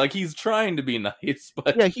maliciously. Like he's trying to be nice,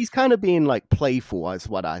 but yeah, he's kind of being like playful, is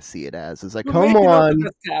what I see it as. It's like, but come maybe not on.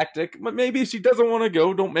 the tactic, but maybe if she doesn't want to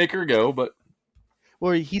go, don't make her go. But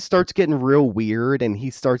Where he starts getting real weird and he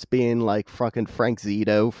starts being like fucking Frank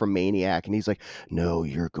Zito from Maniac, and he's like, "No,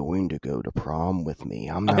 you're going to go to prom with me.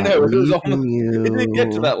 I'm not I know it was leaving you." it didn't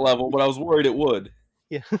get to that level, but I was worried it would.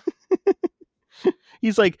 Yeah.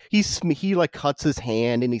 He's like he like cuts his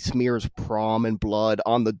hand and he smears prom and blood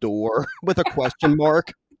on the door with a question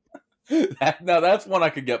mark. Now that's one I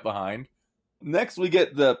could get behind. Next, we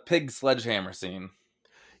get the pig sledgehammer scene.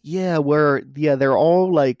 Yeah, where they're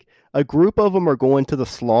all like a group of them are going to the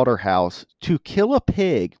slaughterhouse to kill a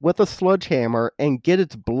pig with a sledgehammer and get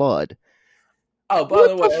its blood. Oh, by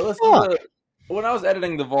the way, when I was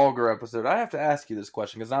editing the Vulgar episode, I have to ask you this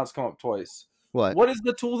question because now it's come up twice. What is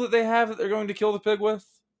the tool that they have that they're going to kill the pig with?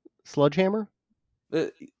 Sledgehammer?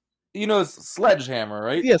 It's sledgehammer,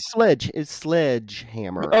 right? Yeah, it's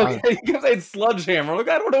sledgehammer. Okay, you kept saying sledgehammer. Like,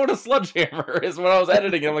 I don't know what a sledgehammer is when I was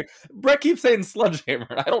editing it. I'm like, Brett keeps saying sledgehammer.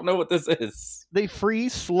 I don't know what this is. They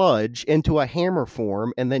freeze sludge into a hammer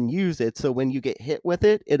form and then use it so when you get hit with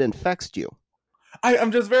it, it infects you.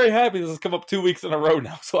 I'm just very happy this has come up 2 weeks in a row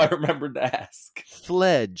now, so I remembered to ask.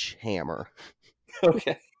 Sledgehammer.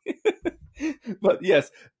 Okay. But yes,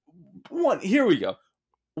 here we go.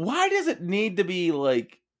 Why does it need to be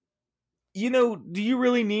like, do you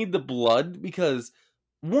really need the blood? Because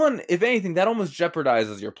one, if anything, that almost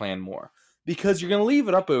jeopardizes your plan more. Because you're going to leave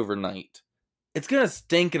it up overnight. It's going to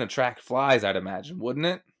stink and attract flies, I'd imagine, wouldn't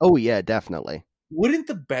it? Oh, yeah, definitely. Wouldn't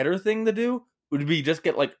the better thing to do would be just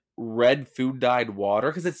get like red food dyed water?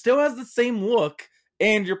 Because it still has the same look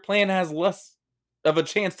and your plan has less of a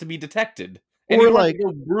chance to be detected. And or you like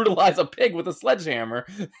go brutalize a pig with a sledgehammer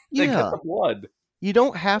to get the blood. You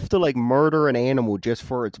don't have to like murder an animal just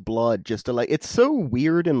for its blood, just to like it's so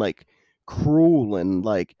weird and like cruel and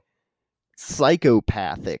like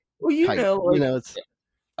psychopathic. Well, it's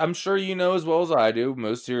I'm sure you know as well as I do,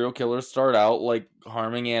 most serial killers start out like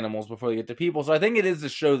harming animals before they get to people. So I think it is to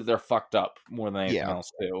show that they're fucked up more than anything else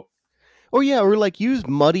too. Or like use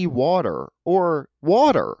muddy water or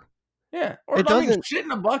water. Yeah, or shit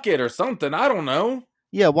in a bucket or something. I don't know.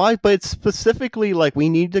 Yeah, why? But it's specifically like we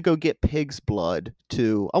need to go get pig's blood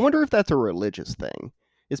to. I wonder if that's a religious thing.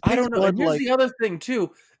 Is I pig's don't know. And blood here's like? the other thing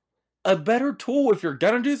too. A better tool if you're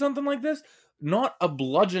gonna do something like this, not a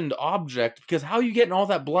bludgeoned object, because how are you getting all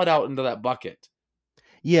that blood out into that bucket?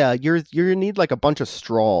 Yeah, you're gonna need like a bunch of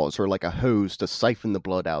straws or like a hose to siphon the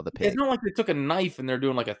blood out of the It's pig. not like they took a knife and they're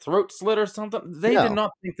doing like a throat slit or something. They did No,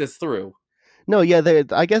 not think this through. no, yeah.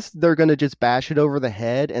 I guess they're gonna just bash it over the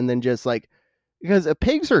head and then just like because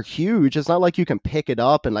pigs are huge. It's not like you can pick it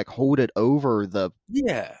up and like hold it over the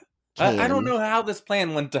Yeah. I don't can. know how this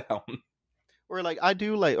plan went down. Or like I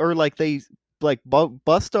do like or like they like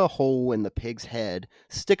bust a hole in the pig's head,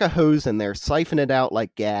 stick a hose in there, siphon it out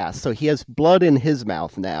like gas, so he has blood in his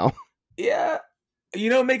mouth now. Yeah.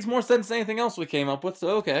 It makes more sense than anything else we came up with,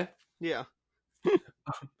 so okay. Yeah.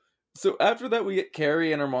 So after that, we get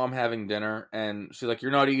Carrie and her mom having dinner, and she's like,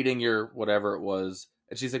 "You're not eating your whatever it was,"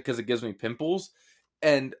 and she said, "Because it gives me pimples."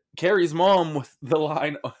 And Carrie's mom with the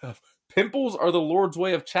line of, "Pimples are the Lord's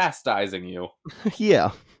way of chastising you."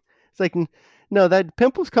 Yeah. It's like no, that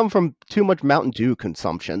pimples come from too much Mountain Dew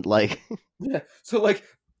consumption. Like Yeah. So like,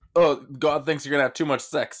 oh, God thinks you're gonna have too much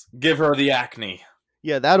sex. Give her the acne.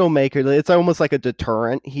 yeah, that'll make it. It's almost like a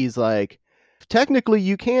deterrent. He's like technically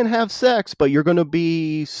you can have sex, but you're going to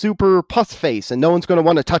be super puss face and no one's going to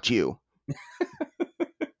want to touch you.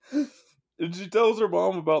 And she tells her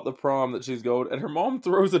mom about the prom that she's going, and her mom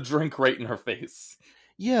throws a drink right in her face.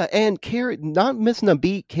 Yeah, and Carrie, not missing a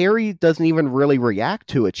beat, Carrie doesn't even really react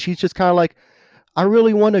to it. She's just kind of like, I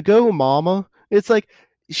really want to go, mama. It's like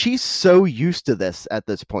she's so used to this at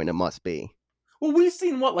this point, it must be. Well, we've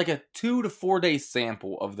seen what, like a 2 to 4 day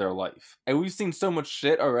sample of their life, and we've seen so much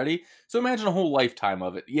shit already. So imagine a whole lifetime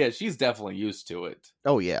of it. Yeah, she's definitely used to it.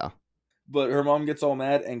 Oh, yeah. But her mom gets all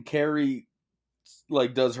mad, and Carrie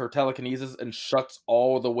like does her telekinesis and shuts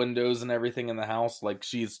all the windows and everything in the house. Like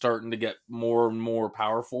she's starting to get more and more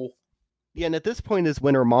powerful. Yeah, and at this point is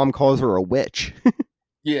when her mom calls her a witch.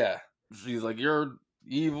 Yeah, she's like, "You're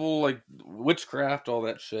evil, like witchcraft, all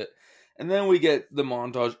that shit." And then we get the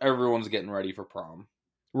montage. Everyone's getting ready for prom.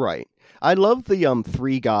 Right. I love the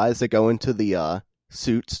three guys that go into the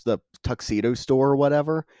suits, the tuxedo store or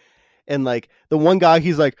whatever. And like the one guy,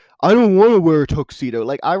 he's like, I don't want to wear a tuxedo.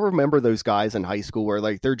 Like I remember those guys in high school where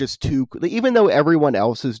like they're just too, even though everyone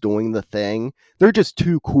else is doing the thing, they're just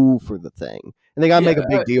too cool for the thing, and they gotta Yeah, make a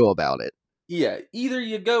big deal about it. yeah. Either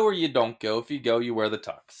you go or you don't go. If you go, you wear the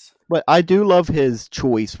tux. But I do love his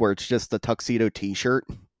choice where it's just the tuxedo T-shirt.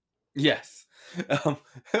 Yes. Um,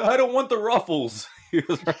 I don't want the ruffles. He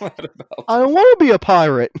was mad about. I don't want to be a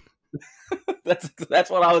pirate. That's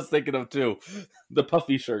what I was thinking of too. The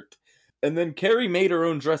puffy shirt. And then Carrie made her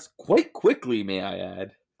own dress quite quickly, may I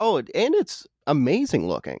add. Oh, and it's amazing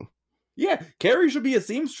looking. Yeah, Carrie should be a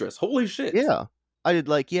seamstress. Holy shit. Yeah. I did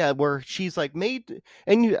like yeah, where she's like made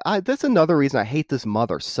and that's another reason I hate this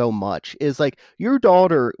mother so much is like your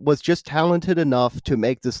daughter was just talented enough to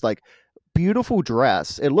make this like beautiful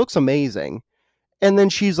dress. It looks amazing. And then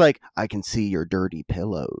she's like, I can see your dirty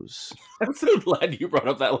pillows. I'm so glad you brought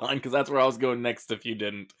up that line because that's where I was going next if you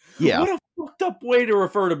didn't. Yeah. What a fucked up way to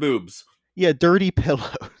refer to boobs. Yeah, dirty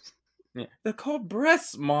pillows. Yeah. They're called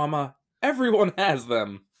breasts, mama. Everyone has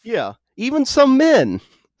them. Yeah. Even some men.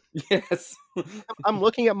 Yes. I'm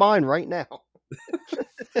looking at mine right now.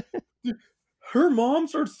 Her mom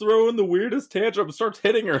starts throwing the weirdest tantrum, starts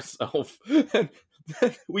hitting herself. And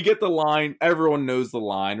then we get the line. Everyone knows the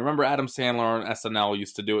line. Remember Adam Sandler on SNL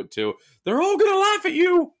used to do it too. They're all gonna laugh at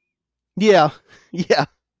you. Yeah. Yeah.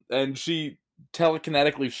 And she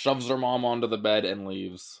telekinetically shoves her mom onto the bed and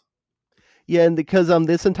leaves. Yeah, and because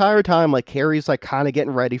this entire time, like Carrie's like kind of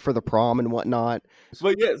getting ready for the prom and whatnot.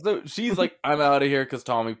 But yeah, so she's like, I'm out of here because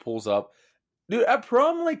Tommy pulls up. Dude, at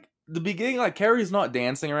prom, like, the beginning, like, Carrie's not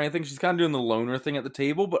dancing or anything. She's kind of doing the loner thing at the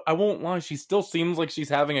table, but I won't lie, she still seems like she's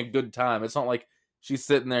having a good time. It's not like she's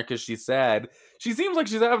sitting there because she's sad. She seems like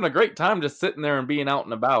she's having a great time just sitting there and being out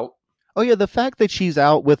and about. Oh yeah, the fact that she's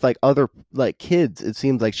out with like other like kids, it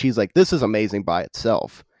seems like she's like this is amazing by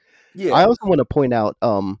itself. I Yeah. also want to point out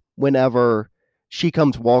whenever she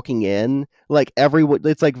comes walking in, like everyone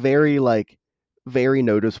it's like very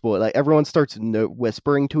noticeable. Like everyone starts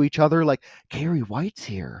whispering to each other like Carrie White's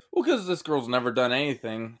here. Well, because this girl's never done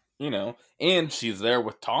anything, and she's there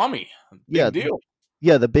with Tommy. Yeah, Big deal.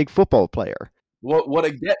 yeah, the big football player. What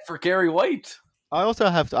a get for Carrie White. I also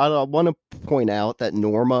I want to point out that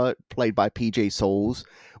Norma, played by PJ Souls,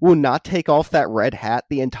 will not take off that red hat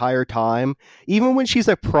the entire time. Even when she's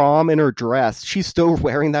at prom in her dress, she's still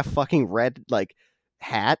wearing that fucking red like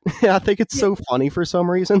hat. I think it's Yeah, so funny for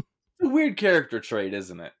some reason. it's a weird character trait,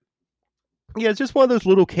 isn't it? Yeah, it's just one of those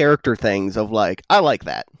little character things of like, I like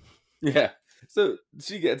that. Yeah. So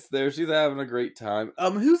she gets there. She's having a great time.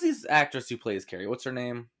 Who's this actress who plays Carrie? What's her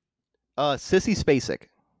name? Sissy Spacek.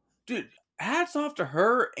 Dude, hats off to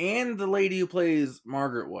her and the lady who plays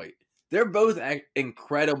Margaret White. They're both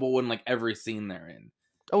incredible in like every scene they're in.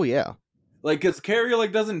 Oh yeah. Like, cause Carrie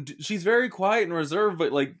like doesn't. She's very quiet and reserved,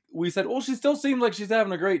 but like we said, well, she still seems like she's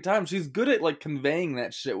having a great time. She's good at like conveying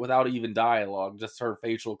that shit without even dialogue, just her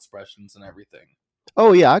facial expressions and everything.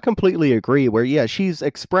 Oh yeah, I completely agree. Where yeah, she's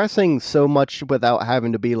expressing so much without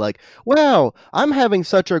having to be like, "Wow, I'm having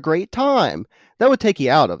such a great time." That would take you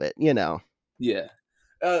out of it, you know. Yeah.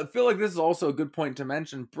 I feel like this is also a good point to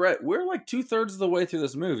mention. Brett, we're like 2/3 of the way through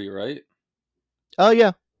this movie, right? Oh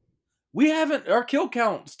yeah, We haven't, our kill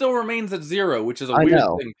count still remains at 0, which is a I weird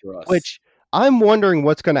know. thing for us. Which I'm wondering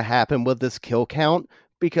what's going to happen with this kill count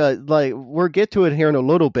because like we'll get to it here in a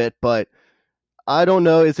little bit, but I don't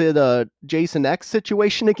know. Is it a Jason X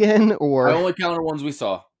situation again I or only counted ones we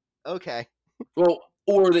saw. okay, Well,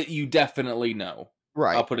 or that you definitely know. I'll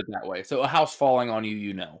right, put it that way. So a house falling on you,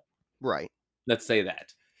 you know. right, Let's say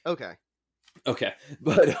that. okay. Okay.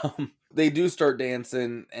 But they do start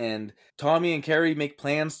dancing, and Tommy and Carrie make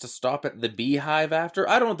plans to stop at the Beehive after.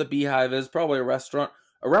 I don't know what the Beehive is, probably a restaurant.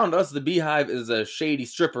 Around us, the Beehive is a shady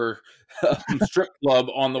strip club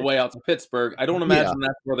on the way out to Pittsburgh. I don't Yeah, imagine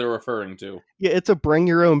that's what they're referring to. yeah. It's a bring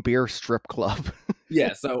your own beer strip club.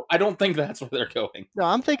 Yeah, so I don't think that's where they're going. No,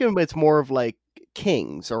 I'm thinking it's more of like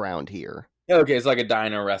Kings around here. Okay, it's like a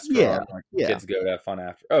diner Yeah, restaurant. Like yeah. kids go to have fun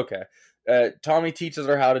after. Okay. Tommy teaches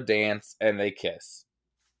her how to dance, and they kiss.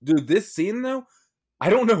 Dude, this scene though, I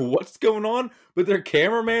don't know what's going on, but their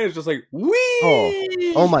cameraman is just like, Oh,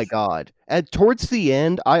 oh wee. my God. At towards the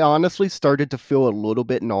end, I honestly started to feel a little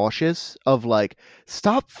bit nauseous of like,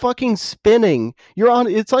 stop fucking spinning. You're on,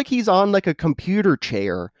 it's like he's on like a computer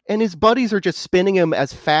chair and his buddies are just spinning him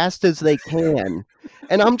as fast as they can.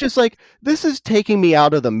 And I'm just like, this is taking me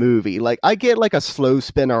out of the movie. Like, I get like a slow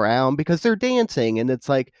spin around because they're dancing and it's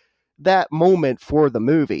like that moment for the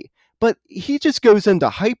movie. But he just goes into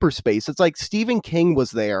hyperspace. It's like Stephen King was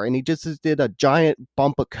there and he just did a giant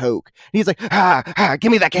bump of coke. And he's like,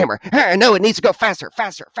 give me that camera. No, it needs to go faster,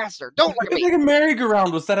 faster, faster. Don't look at It's me. like a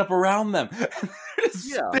merry-go-round was set up around them. They're just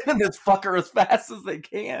Yeah. spinning this fucker as fast as they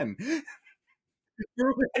can.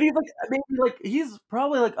 And he's like, maybe like he's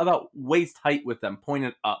probably like about waist height with them,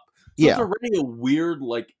 pointed up. So it's Yeah. already a weird,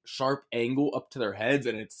 like sharp angle up to their heads,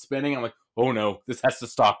 and it's spinning. I'm like, oh no, this has to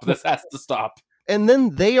stop. This has to stop. And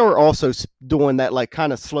then they are also doing that like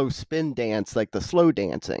kind of slow spin dance, like the slow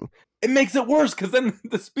dancing. It makes it worse because then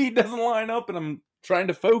the speed doesn't line up, and I'm trying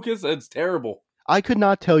to focus. It's terrible. I could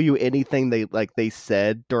not tell you anything they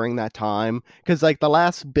said during that time because like the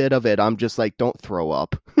last bit of it, I'm just like, don't throw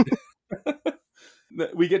up.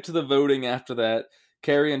 We get to the voting after that.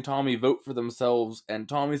 Carrie and Tommy vote for themselves, and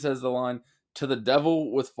Tommy says the line, "To the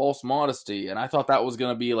devil with false modesty." And I thought that was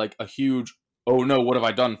going to be like a huge, oh no, what have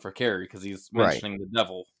I done for Carrie? Because he's Right. mentioning the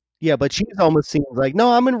devil. Yeah, but she's almost seems like,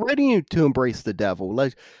 no, I'm ready to embrace the devil.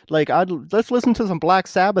 Let's listen to some Black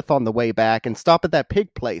Sabbath on the way back and stop at that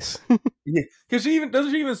pig place. Yeah, because she even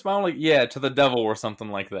doesn't she even smile like, yeah, to the devil or something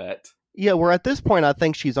like that. Yeah, where at this point I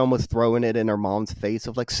think she's almost throwing it in her mom's face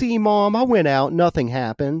of like, see, mom, I went out, nothing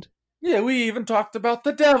happened. Yeah, we even talked about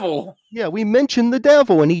the devil. Yeah, we mentioned the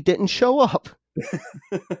devil and he didn't show up.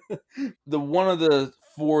 The one of the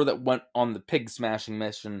 4 that went on the pig smashing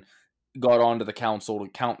mission got onto the council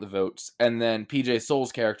to count the votes, and then PJ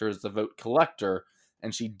Soul's character is the vote collector,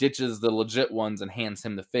 and she ditches the legit ones and hands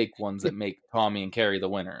him the fake ones that make Tommy and Carrie the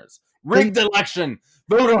winners. Rigged election,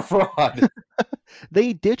 voter fraud.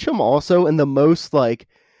 They ditch him also in the most like,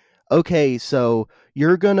 okay, so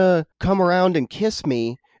you're gonna come around and kiss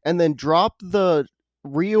me and then drop the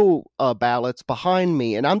real ballots behind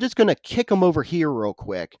me and I'm just gonna kick them over here real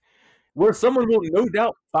quick. Where someone will no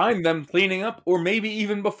doubt find them cleaning up, or maybe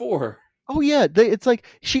even before. Oh yeah, it's like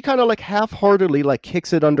she kind of like half-heartedly like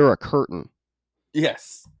kicks it under a curtain.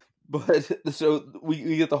 Yes. But so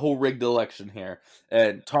we get the whole rigged election here,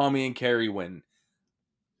 and Tommy and Carrie win.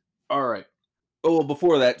 All right. Oh, well,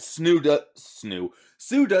 before that, Sue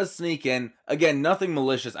does sneak in. Again, nothing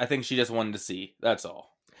malicious. I think she just wanted to see. That's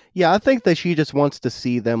all. Yeah, I think that she just wants to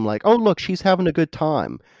see them like, oh look, she's having a good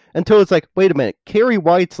time. Until it's like, wait a minute, Carrie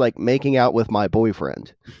White's like making out with my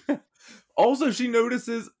boyfriend. Also, she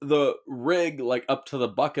notices the rig like up to the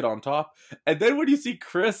bucket on top, and then when you see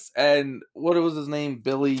Chris and what was his name,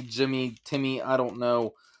 Billy, Jimmy, Timmy, I don't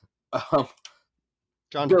know,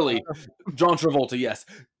 John Billy, John Travolta, yes,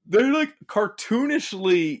 they're like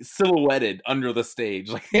cartoonishly silhouetted under the stage,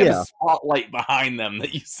 like they have Yeah. a spotlight behind them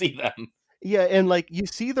that you see them. Yeah, and like you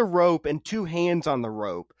see the rope and two hands on the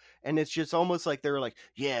rope, and it's just almost like they're like,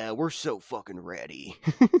 "Yeah, we're so fucking ready."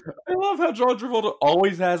 I love how John Travolta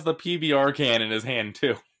always has the PBR can in his hand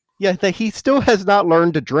too. Yeah, that he still has not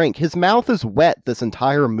learned to drink. His mouth is wet this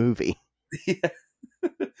entire movie. Yeah.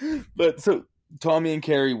 But so Tommy and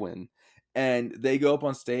Carrie win, and they go up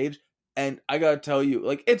on stage, and I gotta tell you,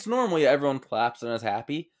 like, it's normally everyone claps and is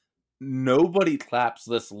happy. Nobody claps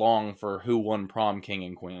this long for who won prom king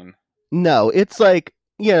and queen. No, it's like,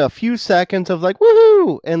 yeah, a few seconds of like,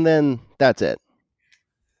 woohoo, and then that's it.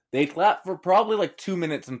 They clap for probably like 2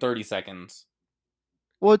 minutes and 30 seconds.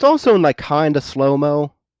 Well, it's also in like kind of slow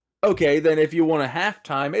mo. Okay, then if you want a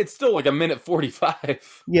halftime, it's still like a minute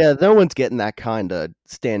 45. Yeah, no one's getting that kind of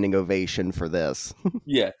standing ovation for this.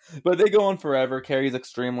 Yeah, but they go on forever. Carrie's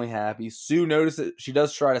extremely happy. Sue notices she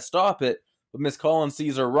does try to stop it, but Miss Collins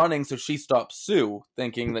sees her running, so she stops Sue,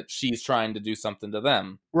 thinking that she's trying to do something to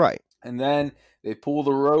them. Right. And then they pull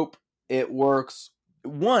the rope. It works.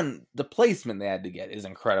 One, the placement they had to get is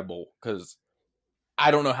incredible, because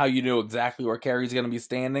I don't know how you know exactly where Carrie's going to be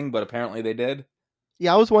standing, but apparently they did.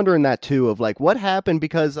 Yeah, I was wondering that too, of like what happened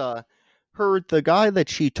because the guy that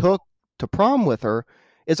she took to prom with her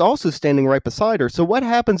is also standing right beside her. So what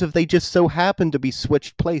happens if they just so happen to be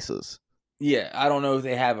switched places? Yeah, I don't know if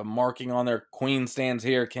they have a marking on there. Queen stands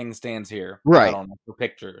here, King stands here. Right. I don't know for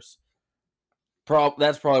pictures.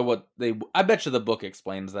 That's probably what they. I bet you the book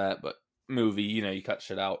explains that, but movie, you cut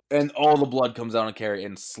shit out, and all the blood comes out on Carrie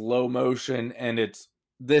in slow motion, and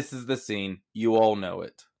this is the scene. You all know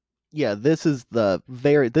it. Yeah, this is the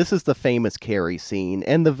famous Carrie scene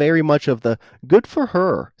and the very much of the good for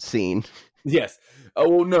her scene. Yes. Oh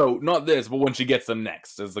well, no, not this, but when she gets them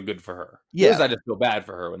next is the good for her. Yeah. This, I just feel bad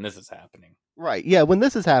for her when this is happening. Right. Yeah, when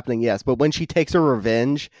this is happening, yes, but when she takes her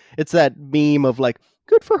revenge, it's that meme of like,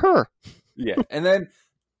 good for her. Yeah. And then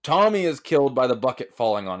Tommy is killed by the bucket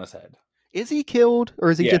falling on his head. Is he killed or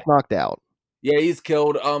is he just knocked out? Yeah, he's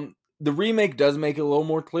killed. The remake does make it a little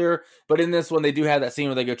more clear, but in this one they do have that scene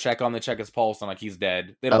where they go check his pulse and like he's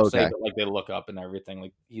dead. They don't say, but like they look up and everything,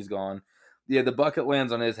 like he's gone. Yeah, the bucket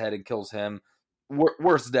lands on his head and kills him.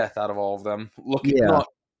 Worst death out of all of them.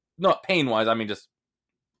 Not pain wise. I mean, just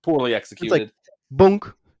poorly executed. It's like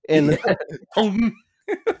boonk and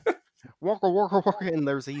walker, and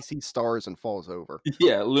there's he sees stars and falls over.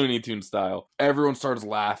 Yeah, Looney Tune style. Everyone starts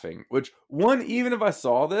laughing. Which one, even if I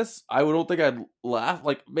saw this, I don't think I'd laugh.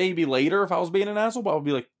 Like maybe later if I was being an asshole, but I would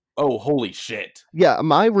be like, "Oh, holy shit!" Yeah,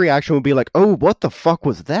 my reaction would be like, "Oh, what the fuck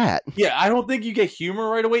was that?" Yeah, I don't think you get humor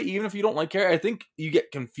right away, even if you don't like Carrie. I think you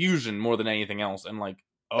get confusion more than anything else, and like,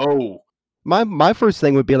 oh. My first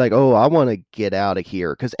thing would be like, "Oh, I want to get out of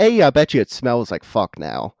here," because I bet you it smells like fuck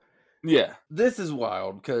now. Yeah, this is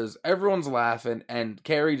wild because everyone's laughing and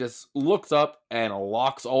Carrie just looks up and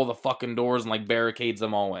locks all the fucking doors and like barricades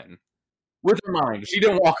them all in. With her mind. She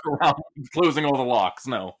didn't walk around closing all the locks,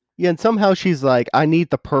 no. Yeah, and somehow she's like, I need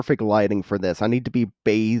the perfect lighting for this. I need to be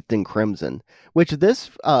bathed in crimson. Which this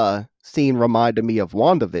scene reminded me of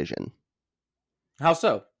WandaVision. How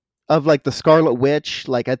so? Of like the Scarlet Witch,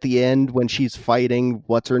 like at the end when she's fighting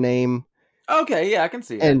what's her name? Okay, yeah, I can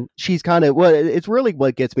see it. And she's kind of it's really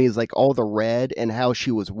what gets me is like all the red and how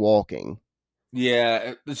she was walking.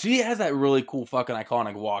 Yeah, she has that really cool fucking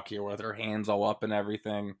iconic walk here with her hands all up and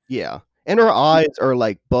everything. Yeah. And her eyes are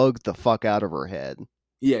like bugged the fuck out of her head.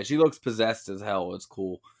 Yeah, she looks possessed as hell. It's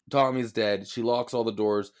cool. Tommy's dead. She locks all the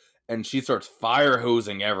doors and she starts fire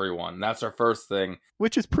hosing everyone. That's her first thing.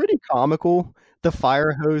 Which is pretty comical. The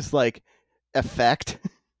fire hose like effect.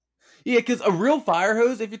 Yeah, because a real fire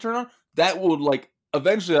hose, if you turn on, that will like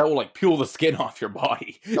eventually that will like peel the skin off your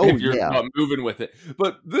body if you're not moving with it.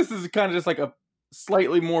 But this is kind of just like a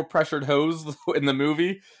slightly more pressured hose in the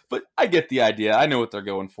movie. But I get the idea. I know what they're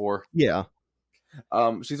going for. Yeah.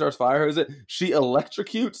 She starts fire hose it. She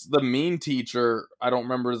electrocutes the mean teacher. I don't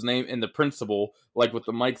remember his name, and the principal, like with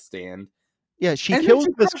the mic stand. Yeah, she kills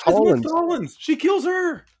Miss Collins. She kills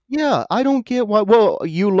her. Yeah, I don't get why. Well,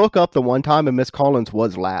 you look up the one time and Miss Collins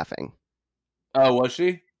was laughing. Oh, was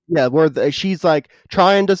she? Yeah, where she's like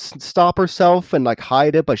trying to stop herself and like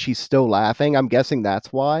hide it, but she's still laughing. I'm guessing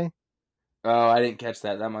that's why. Oh, I didn't catch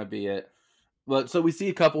that. That might be it. But so we see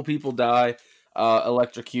a couple people die,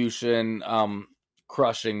 electrocution,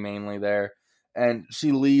 crushing mainly there, and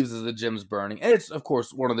she leaves as the gym's burning. And it's of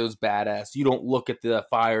course one of those badass. You don't look at the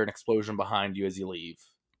fire and explosion behind you as you leave.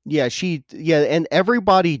 Yeah, and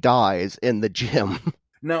everybody dies in the gym.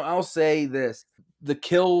 Now I'll say this: the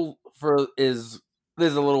kill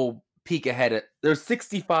there's a little peek ahead. There's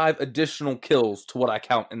 65 additional kills to what I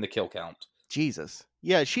count in the kill count. Jesus.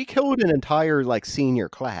 Yeah, she killed an entire like senior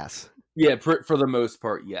class. Yeah, for the most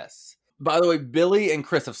part, yes. By the way, Billy and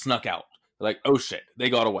Chris have snuck out. They're like, oh shit, they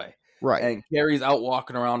got away. Right. And Carrie's out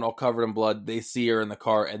walking around all covered in blood. They see her in the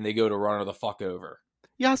car and they go to run her the fuck over.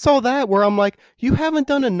 Yeah, I saw that where I'm like, you haven't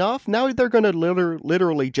done enough. Now they're gonna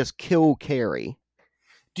literally just kill Carrie.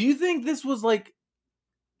 Do you think this was like,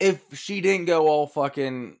 if she didn't go all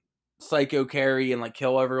fucking psycho Carrie and like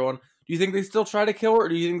kill everyone, do you think they still try to kill her? Or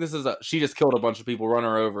do you think this is she just killed a bunch of people, run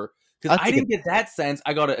her over? Because I didn't get that sense.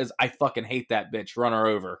 I got it as I fucking hate that bitch, run her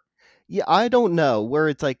over. Yeah, I don't know where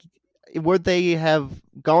it's like, where they have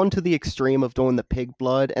gone to the extreme of doing the pig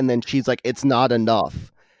blood, and then she's like, it's not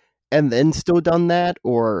enough, and then still done that,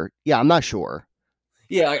 or yeah, I'm not sure.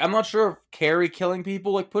 Yeah, like, I'm not sure if Carrie killing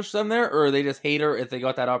people like pushed them there, or they just hate her. If they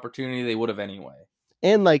got that opportunity, they would have anyway.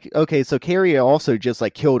 And like, okay, so Carrie also just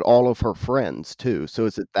like killed all of her friends too. So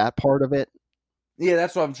is it that part of it? Yeah,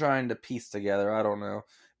 that's what I'm trying to piece together. I don't know.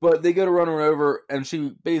 But they go to run her over, and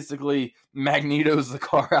she basically magnetos the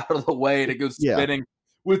car out of the way, and it goes spinning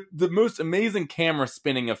with the most amazing camera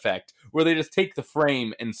spinning effect, where they just take the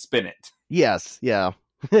frame and spin it. Yes, yeah.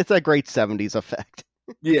 It's a great 70s effect.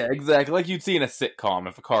 Yeah, exactly. Like you'd see in a sitcom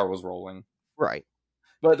if a car was rolling. Right.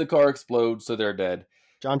 But the car explodes, so they're dead.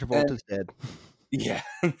 John Travolta's dead. Yeah.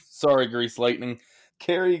 Sorry, Grease Lightning.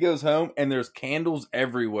 Carrie goes home, and there's candles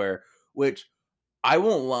everywhere, which I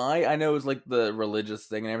won't lie. I know it's like the religious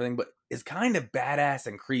thing and everything, but it's kind of badass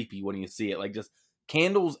and creepy when you see it. Like just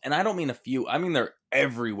candles, and I don't mean a few. I mean they're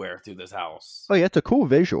everywhere through this house. Oh yeah, it's a cool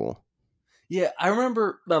visual. Yeah, I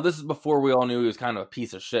remember. Now this is before we all knew he was kind of a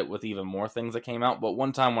piece of shit with even more things that came out. But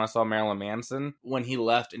one time when I saw Marilyn Manson, when he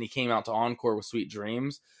left and he came out to Encore with Sweet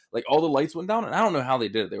Dreams, like all the lights went down, and I don't know how they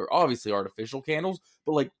did it. They were obviously artificial candles,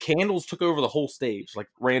 but like candles took over the whole stage, like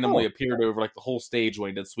randomly appeared over like the whole stage when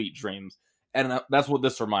he did Sweet Dreams. And that's what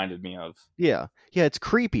this reminded me of. Yeah. Yeah, it's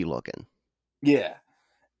creepy looking. Yeah.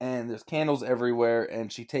 And there's candles everywhere,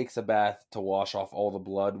 and she takes a bath to wash off all the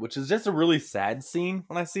blood, which is just a really sad scene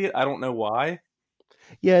when I see it. I don't know why.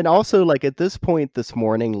 Yeah, and also, like, at this point this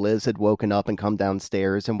morning, Liz had woken up and come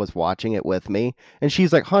downstairs and was watching it with me. And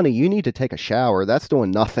she's like, honey, you need to take a shower. That's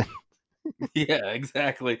doing nothing. Yeah,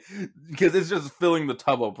 exactly. Because it's just filling the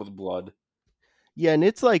tub up with blood. Yeah, and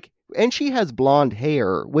it's like, and she has blonde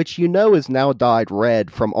hair, which you know is now dyed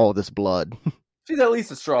red from all this blood. She's at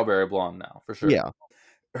least a strawberry blonde now, for sure. Yeah.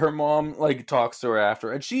 Her mom, like, talks to her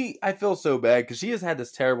after, and I feel so bad, because she has had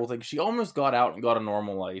this terrible thing. She almost got out and got a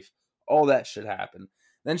normal life. All that shit happened.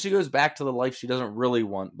 Then she goes back to the life she doesn't really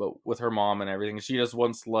want, but with her mom and everything. She just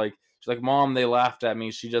wants, like, she's like, Mom, they laughed at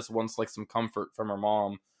me. She just wants, like, some comfort from her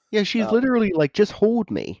mom. Yeah, she's literally like, just hold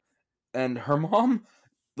me. And her mom,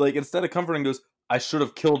 like, instead of comforting, goes, I should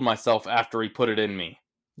have killed myself after he put it in me.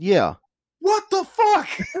 Yeah. What the fuck?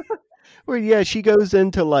 Well, yeah, she goes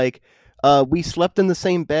into like, we slept in the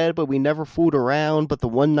same bed, but we never fooled around. But the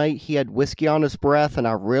one night he had whiskey on his breath, and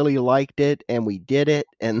I really liked it, and we did it.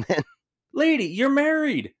 And then, lady, you're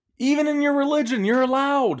married. Even in your religion, you're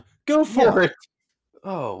allowed. Go for it.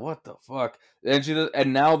 Oh, what the fuck?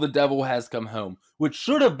 And now the devil has come home, which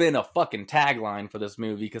should have been a fucking tagline for this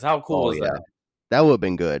movie. Because how cool is that? That would have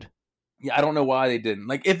been good. Yeah, I don't know why they didn't.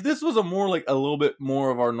 Like, if this was a little bit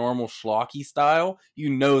more of our normal schlocky style,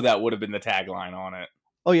 you know that would have been the tagline on it.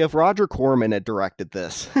 Oh yeah, if Roger Corman had directed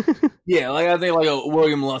this. Yeah, like I think like a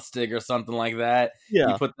William Lustig or something like that. Yeah.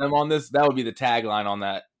 You put them on this, that would be the tagline on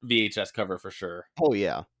that VHS cover for sure. Oh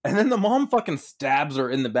yeah. And then the mom fucking stabs her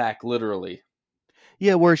in the back, literally.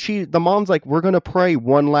 Yeah, where the mom's like, we're gonna pray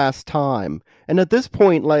one last time. And at this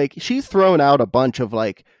point, like, she's thrown out a bunch of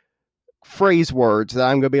like phrase words that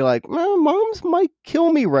I'm gonna be like, well, mom's might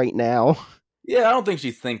kill me right now. Yeah, I don't think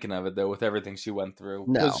she's thinking of it though with everything she went through.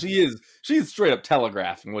 No. She's straight up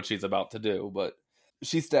telegraphing what she's about to do, but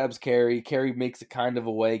she stabs Carrie. Carrie makes it kind of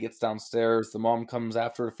away, gets downstairs. The mom comes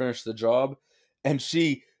after her to finish the job, and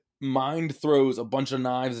she mind throws a bunch of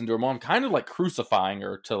knives into her mom, kind of like crucifying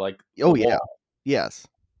her to like. Oh yeah. Wall. Yes.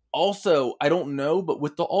 Also, I don't know, but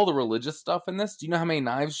with all the religious stuff in this, do you know how many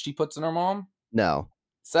knives she puts in her mom? No.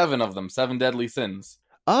 7 of them, 7 deadly sins.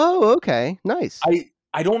 Oh, okay. Nice.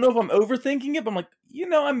 I don't know if I'm overthinking it, but I'm like,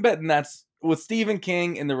 I'm betting that's with Stephen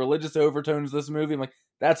King and the religious overtones of this movie. I'm like,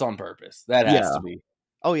 that's on purpose. That has to be.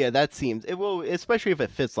 Oh yeah, that seems it will, especially if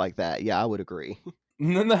it fits like that. Yeah, I would agree.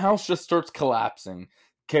 And then the house just starts collapsing.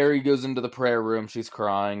 Carrie goes into the prayer room. She's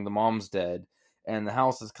crying. The mom's dead. And the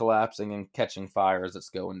house is collapsing and catching fire as it's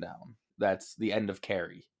going down. That's the end of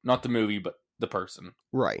Carrie. Not the movie, but the person.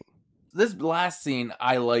 Right. This last scene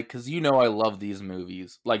I like because I love these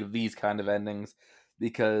movies, like these kind of endings,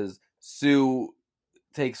 because Sue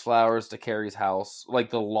takes flowers to Carrie's house, like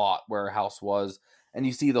the lot where her house was, and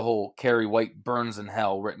you see the whole Carrie White burns in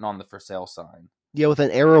hell written on the for sale sign. Yeah, with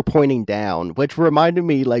an arrow pointing down, which reminded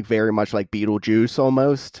me like very much like Beetlejuice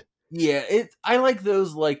almost. Yeah, I like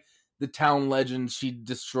those, like the town legend. She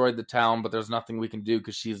destroyed the town, but there's nothing we can do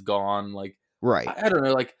because she's gone. Like Right. I don't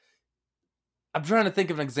know. Like I'm trying to think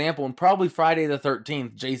of an example, and probably Friday the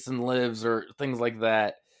 13th, Jason Lives, or things like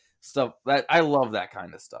that. Stuff that I love that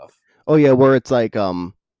kind of stuff. Oh yeah, where it's like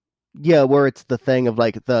yeah, where it's the thing of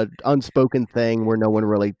like the unspoken thing where no one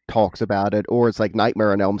really talks about it, or it's like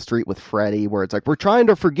Nightmare on Elm Street with Freddy, where it's like we're trying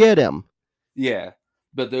to forget him. Yeah,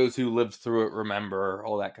 but those who lived through it remember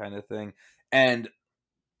all that kind of thing. And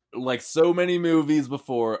like so many movies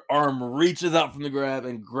before, arm reaches out from the grab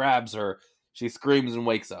and grabs her. She screams and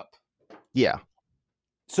wakes up. Yeah.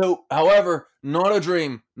 So, however, not a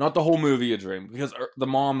dream, not the whole movie a dream, because the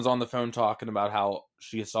mom's on the phone talking about how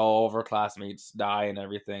she saw all of her classmates die and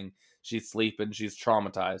everything. She's sleeping, she's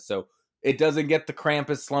traumatized. So, it doesn't get the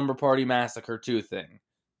Krampus Slumber Party Massacre 2 thing.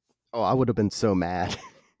 Oh, I would have been so mad.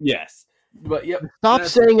 Yes. But, yep. Stop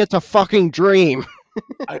saying it's a fucking dream.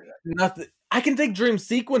 Nothing. I can take dream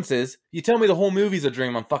sequences. You tell me the whole movie's a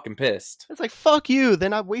dream, I'm fucking pissed. It's like, fuck you,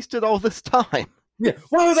 then I wasted all this time. Yeah.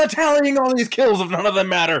 Why was I tallying all these kills if none of them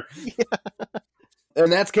matter? Yeah.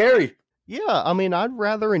 And that's Carrie. Yeah, I mean, I'd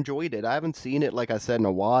rather enjoyed it. I haven't seen it, like I said, in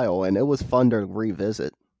a while, and it was fun to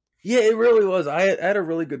revisit. Yeah, it really was. I had a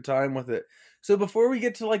really good time with it. So before we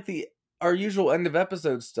get to like our usual end of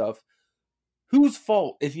episode stuff, whose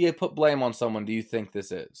fault, if you put blame on someone, do you think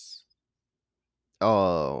this is?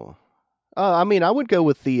 Oh. I mean, I would go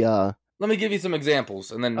with the, Let me give you some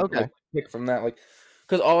examples, and then okay. we'll pick from that. Like,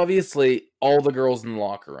 because obviously, all the girls in the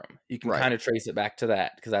locker room, you can Right. kind of trace it back to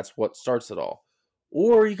that because that's what starts it all.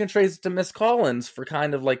 Or you can trace it to Miss Collins for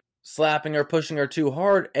kind of like slapping her, pushing her too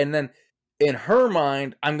hard, and then in her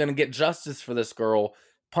mind, I'm going to get justice for this girl.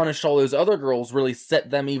 Punish all those other girls, really set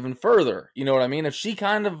them even further. You know what I mean? If she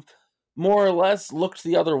kind of more or less looked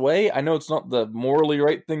the other way, I know it's not the morally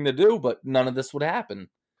right thing to do, but none of this would happen.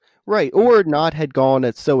 Right, or not had gone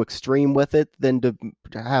at so extreme with it than to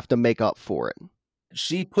have to make up for it.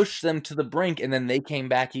 She pushed them to the brink, and then they came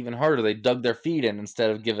back even harder. They dug their feet in instead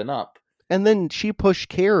of giving up. And then she pushed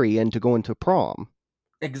Carrie into going to prom.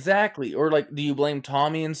 Exactly. Or like, do you blame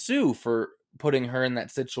Tommy and Sue for putting her in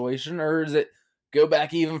that situation, or is it go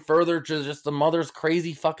back even further to just the mother's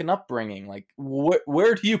crazy fucking upbringing? Like,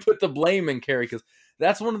 where do you put the blame in Carrie? Because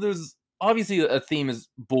that's one of those. Obviously, a theme is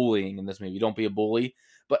bullying in this movie. Don't be a bully.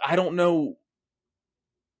 But I don't know.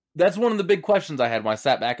 That's one of the big questions I had when I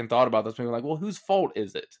sat back and thought about this movie. Like, well, whose fault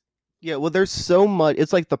is it? Yeah, well, there's so much.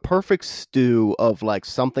 It's like the perfect stew of like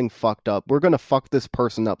something fucked up. We're gonna fuck this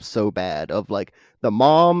person up so bad. Of like the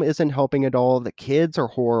mom isn't helping at all. The kids are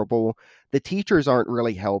horrible. The teachers aren't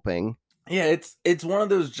really helping. Yeah, it's one of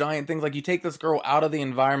those giant things. Like, you take this girl out of the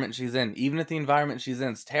environment she's in, even if the environment she's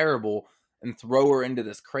in is terrible, and throw her into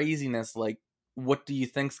this craziness. Like, what do you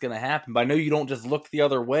think's gonna happen? But I know you don't just look the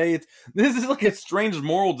other way. This is like a strange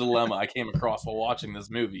moral dilemma I came across while watching this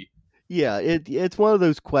movie. Yeah, it's one of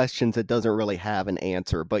those questions that doesn't really have an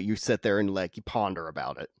answer, but you sit there and like you ponder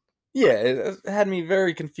about it. Yeah, it had me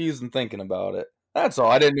very confused and thinking about it. That's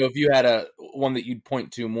all. I didn't know if you had a one that you'd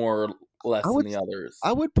point to more or I less than would the others.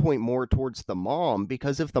 I would point more towards the mom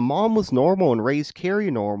because if the mom was normal and raised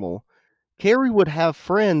Carrie normal, Carrie would have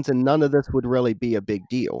friends and none of this would really be a big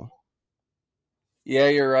deal. Yeah,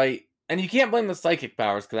 you're right. And you can't blame the psychic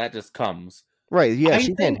powers because that just comes. Right, yeah, I she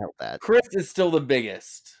can't think help that. Chris is still the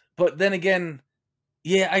biggest. But then again,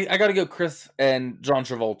 yeah, I got to go Chris and John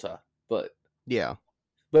Travolta. But Yeah.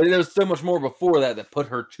 there's so much more before that that put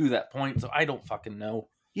her to that point, so I don't fucking know.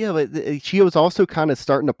 Yeah, but she was also kind of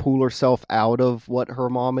starting to pull herself out of what her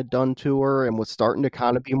mom had done to her and was starting to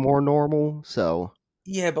kind of be more normal. So,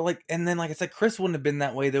 Yeah, but like, and then like I said, Chris wouldn't have been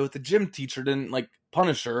that way though if the gym teacher didn't like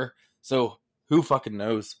punish her. So who fucking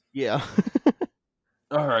knows? yeah.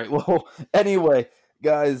 All right. Well, anyway,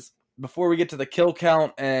 guys, before we get to the kill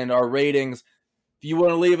count and our ratings, if you want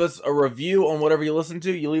to leave us a review on whatever you listen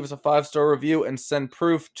to, you leave us a 5-star review and send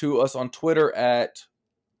proof to us on Twitter at.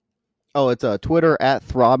 Oh, it's Twitter at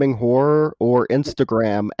Throbbing Horror or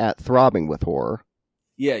Instagram at Throbbing with Horror.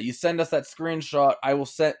 Yeah, you send us that screenshot. I will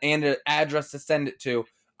send and an address to send it to.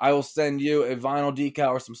 I will send you a vinyl decal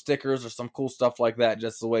or some stickers or some cool stuff like that,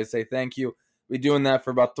 just as a way to say thank you. We'll be doing that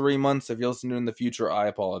for about 3 months. If you listen to it in the future, I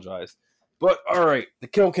apologize. But all right, the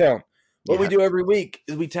kill count. What we do every week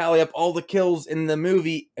is we tally up all the kills in the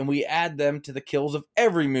movie and we add them to the kills of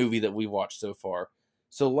every movie that we've watched so far.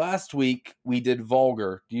 So last week we did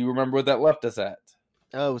Vulgar. Do you remember what that left us at?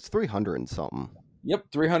 Oh, it was 300 and something. Yep,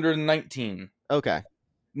 319. Okay.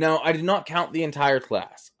 Now, I did not count the entire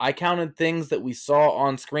class. I counted things that we saw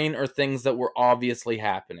on screen or things that were obviously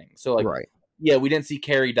happening. So, like, Right. Yeah, we didn't see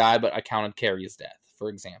Carrie die, but I counted Carrie's death, for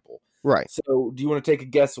example. Right. So, do you want to take a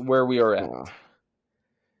guess where we are at?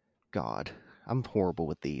 God, I'm horrible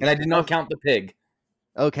with these. And I did not count the pig.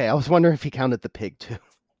 Okay, I was wondering if he counted the pig too.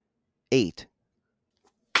 8.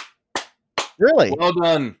 Really? Well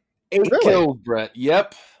done. 8 Really? kills, Brett.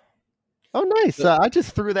 Yep. Oh, nice. I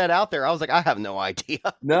just threw that out there. I was like, I have no idea.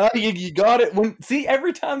 No, you got it. See,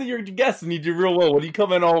 every time that you're guessing, you do real well. When you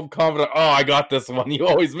come in all confident, oh, I got this one. You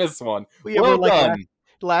always miss one. Well done.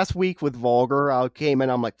 Last week with Vulgar, I came in,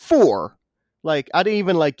 I'm like, 4. Like, I didn't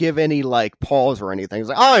even, like, give any, like, pause or anything. I was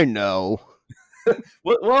like, I know.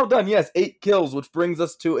 Well done. Yes, 8 kills, which brings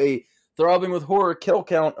us to a Throbbing with Horror kill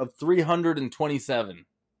count of 327.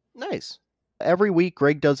 Nice. Every week,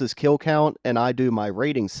 Greg does his kill count, and I do my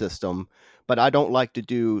rating system, but I don't like to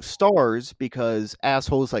do stars because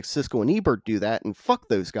assholes like Cisco and Ebert do that, and fuck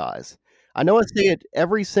those guys. I know I say it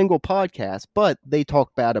every single podcast, but they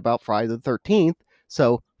talk bad about Friday the 13th,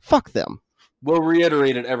 so fuck them. We'll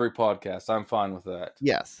reiterate it every podcast. I'm fine with that.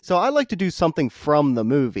 Yes. So I like to do something from the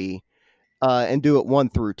movie and do it 1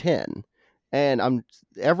 through 10. And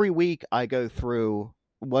every week I go through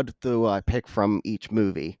what do I pick from each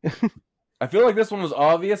movie. I feel like this one was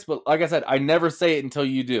obvious, but like I said, I never say it until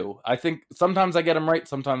you do. I think sometimes I get them right,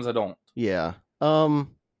 sometimes I don't. Yeah. I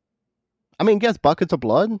mean, guess Buckets of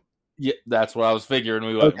Blood? Yeah, that's what I was figuring.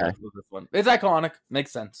 We went with this one. It's iconic.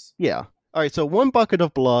 Makes sense. Yeah. All right, so 1 Bucket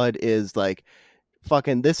of Blood is like,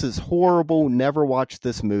 fucking, this is horrible. Never watched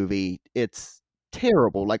this movie. It's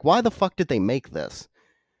terrible. Like, why the fuck did they make this?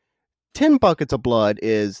 10 Buckets of Blood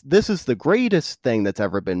is, this is the greatest thing that's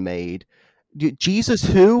ever been made. Jesus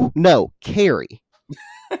who? No, Carrie.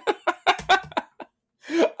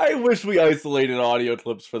 I wish we isolated audio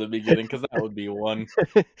clips for the beginning, because that would be one.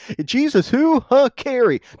 Jesus who? Huh,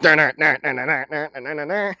 Carrie.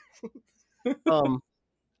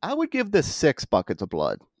 I would give this 6 Buckets of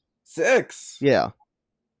Blood. 6? Yeah.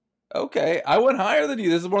 Okay, I went higher than you.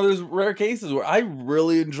 This is one of those rare cases where I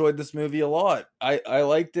really enjoyed this movie a lot. I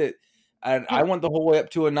liked it, and I went the whole way up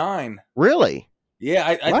to a 9. Really? Yeah,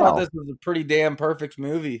 I thought this was a pretty damn perfect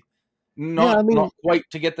movie. Not quite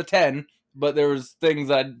to get the 10, but there was things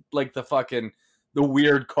like the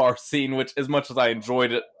weird car scene, which as much as I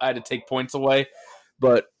enjoyed it, I had to take points away.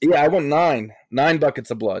 But yeah, I went 9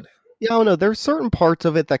 Buckets of Blood. Yeah, I don't know. There's certain parts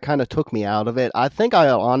of it that kind of took me out of it. I think I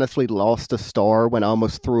honestly lost a star when I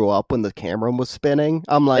almost threw up when the camera was spinning.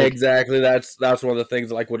 I'm like, exactly. That's one of the things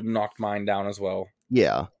that would have knocked mine down as well.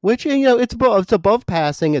 Yeah, which it's above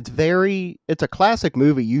passing. It's a classic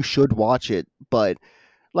movie. You should watch it. But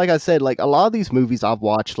like I said, like a lot of these movies I've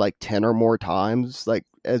watched like 10 or more times. Like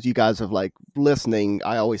as you guys have like listening,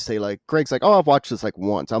 I always say like Greg's like, oh, I've watched this like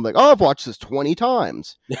once. I'm like, oh, I've watched this 20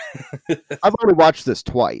 times. I've only watched this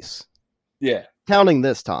twice. Yeah, counting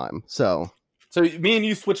this time. So me and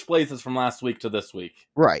you switched places from last week to this week.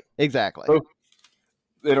 Right, exactly. So,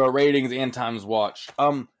 in our ratings and times watched.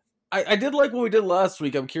 I did like what we did last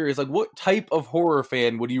week. I'm curious, like, what type of horror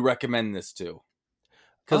fan would you recommend this to?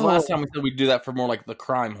 Because last time we said we'd do that for more like the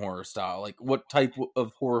crime horror style. Like, what type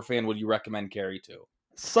of horror fan would you recommend Carrie to?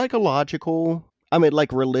 Psychological. I mean,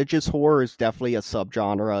 like, religious horror is definitely a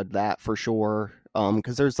subgenre of that for sure.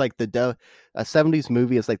 Because there's like a 70s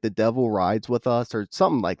movie is like The Devil Rides with Us or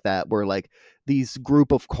something like that, where like these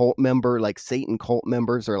group of like Satan cult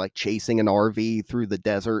members are like chasing an RV through the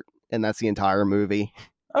desert, and that's the entire movie.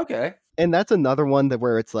 Okay. And that's another one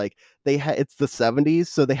where it's like it's the 70s,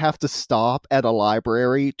 so they have to stop at a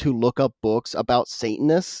library to look up books about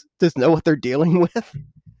Satanists to know what they're dealing with.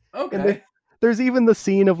 Okay. There's even the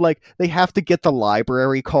scene of like they have to get the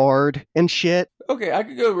library card and shit. Okay, I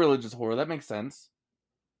could go religious horror. That makes sense.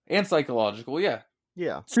 And psychological, yeah.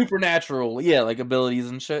 Yeah. Supernatural, yeah, like abilities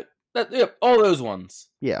and shit. All those ones.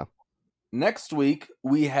 Yeah. Next week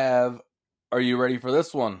we have. Are you ready for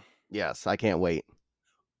this one? Yes, I can't wait.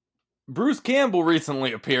 Bruce Campbell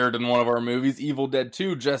recently appeared in one of our movies, Evil Dead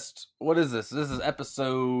 2. What is this? This is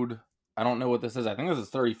episode... I don't know what this is. I think this is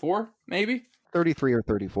 34, maybe? 33 or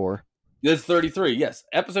 34. It's 33, yes.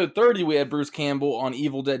 Episode 30, we had Bruce Campbell on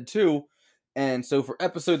Evil Dead 2. And so for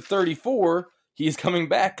episode 34, he's coming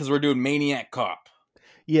back because we're doing Maniac Cop.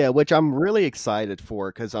 Yeah, which I'm really excited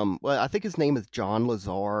for because I think his name is John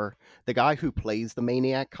Lazar, the guy who plays the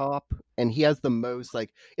Maniac Cop, and he has the most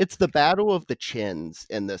it's the battle of the chins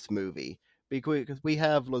in this movie because we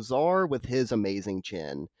have Lazar with his amazing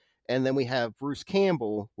chin, and then we have Bruce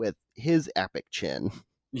Campbell with his epic chin.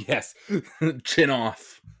 Yes, chin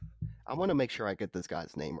off. I want to make sure I get this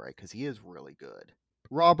guy's name right because he is really good.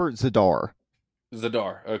 Robert Z'Dar.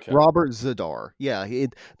 Okay. Robert Z'Dar. Yeah,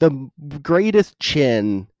 the greatest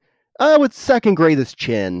chin. Oh, it's second greatest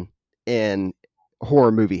chin in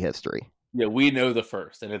horror movie history. Yeah, we know the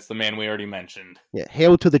first, and it's the man we already mentioned. Yeah,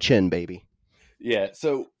 hail to the chin, baby. Yeah,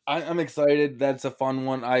 so I'm excited. That's a fun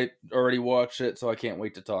one. I already watched it, so I can't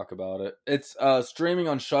wait to talk about it. It's streaming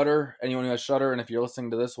on Shudder. Anyone who has Shudder, and if you're listening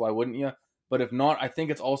to this, why wouldn't you? But if not, I think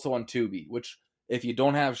it's also on Tubi. Which, if you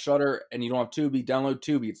don't have Shudder and you don't have Tubi, download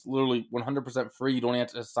Tubi. It's literally 100% free. You don't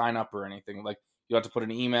have to sign up or anything. Like you have to put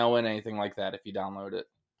an email in, anything like that, if you download it.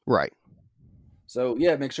 Right. So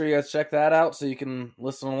yeah, make sure you guys check that out so you can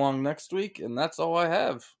listen along next week. And that's all I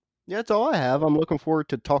have. Yeah, that's all I have. I'm looking forward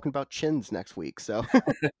to talking about chins next week. So,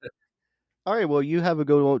 all right. Well, you have a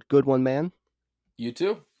good one, man. You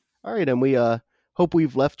too. All right, and we hope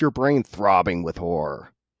we've left your brain throbbing with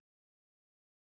horror.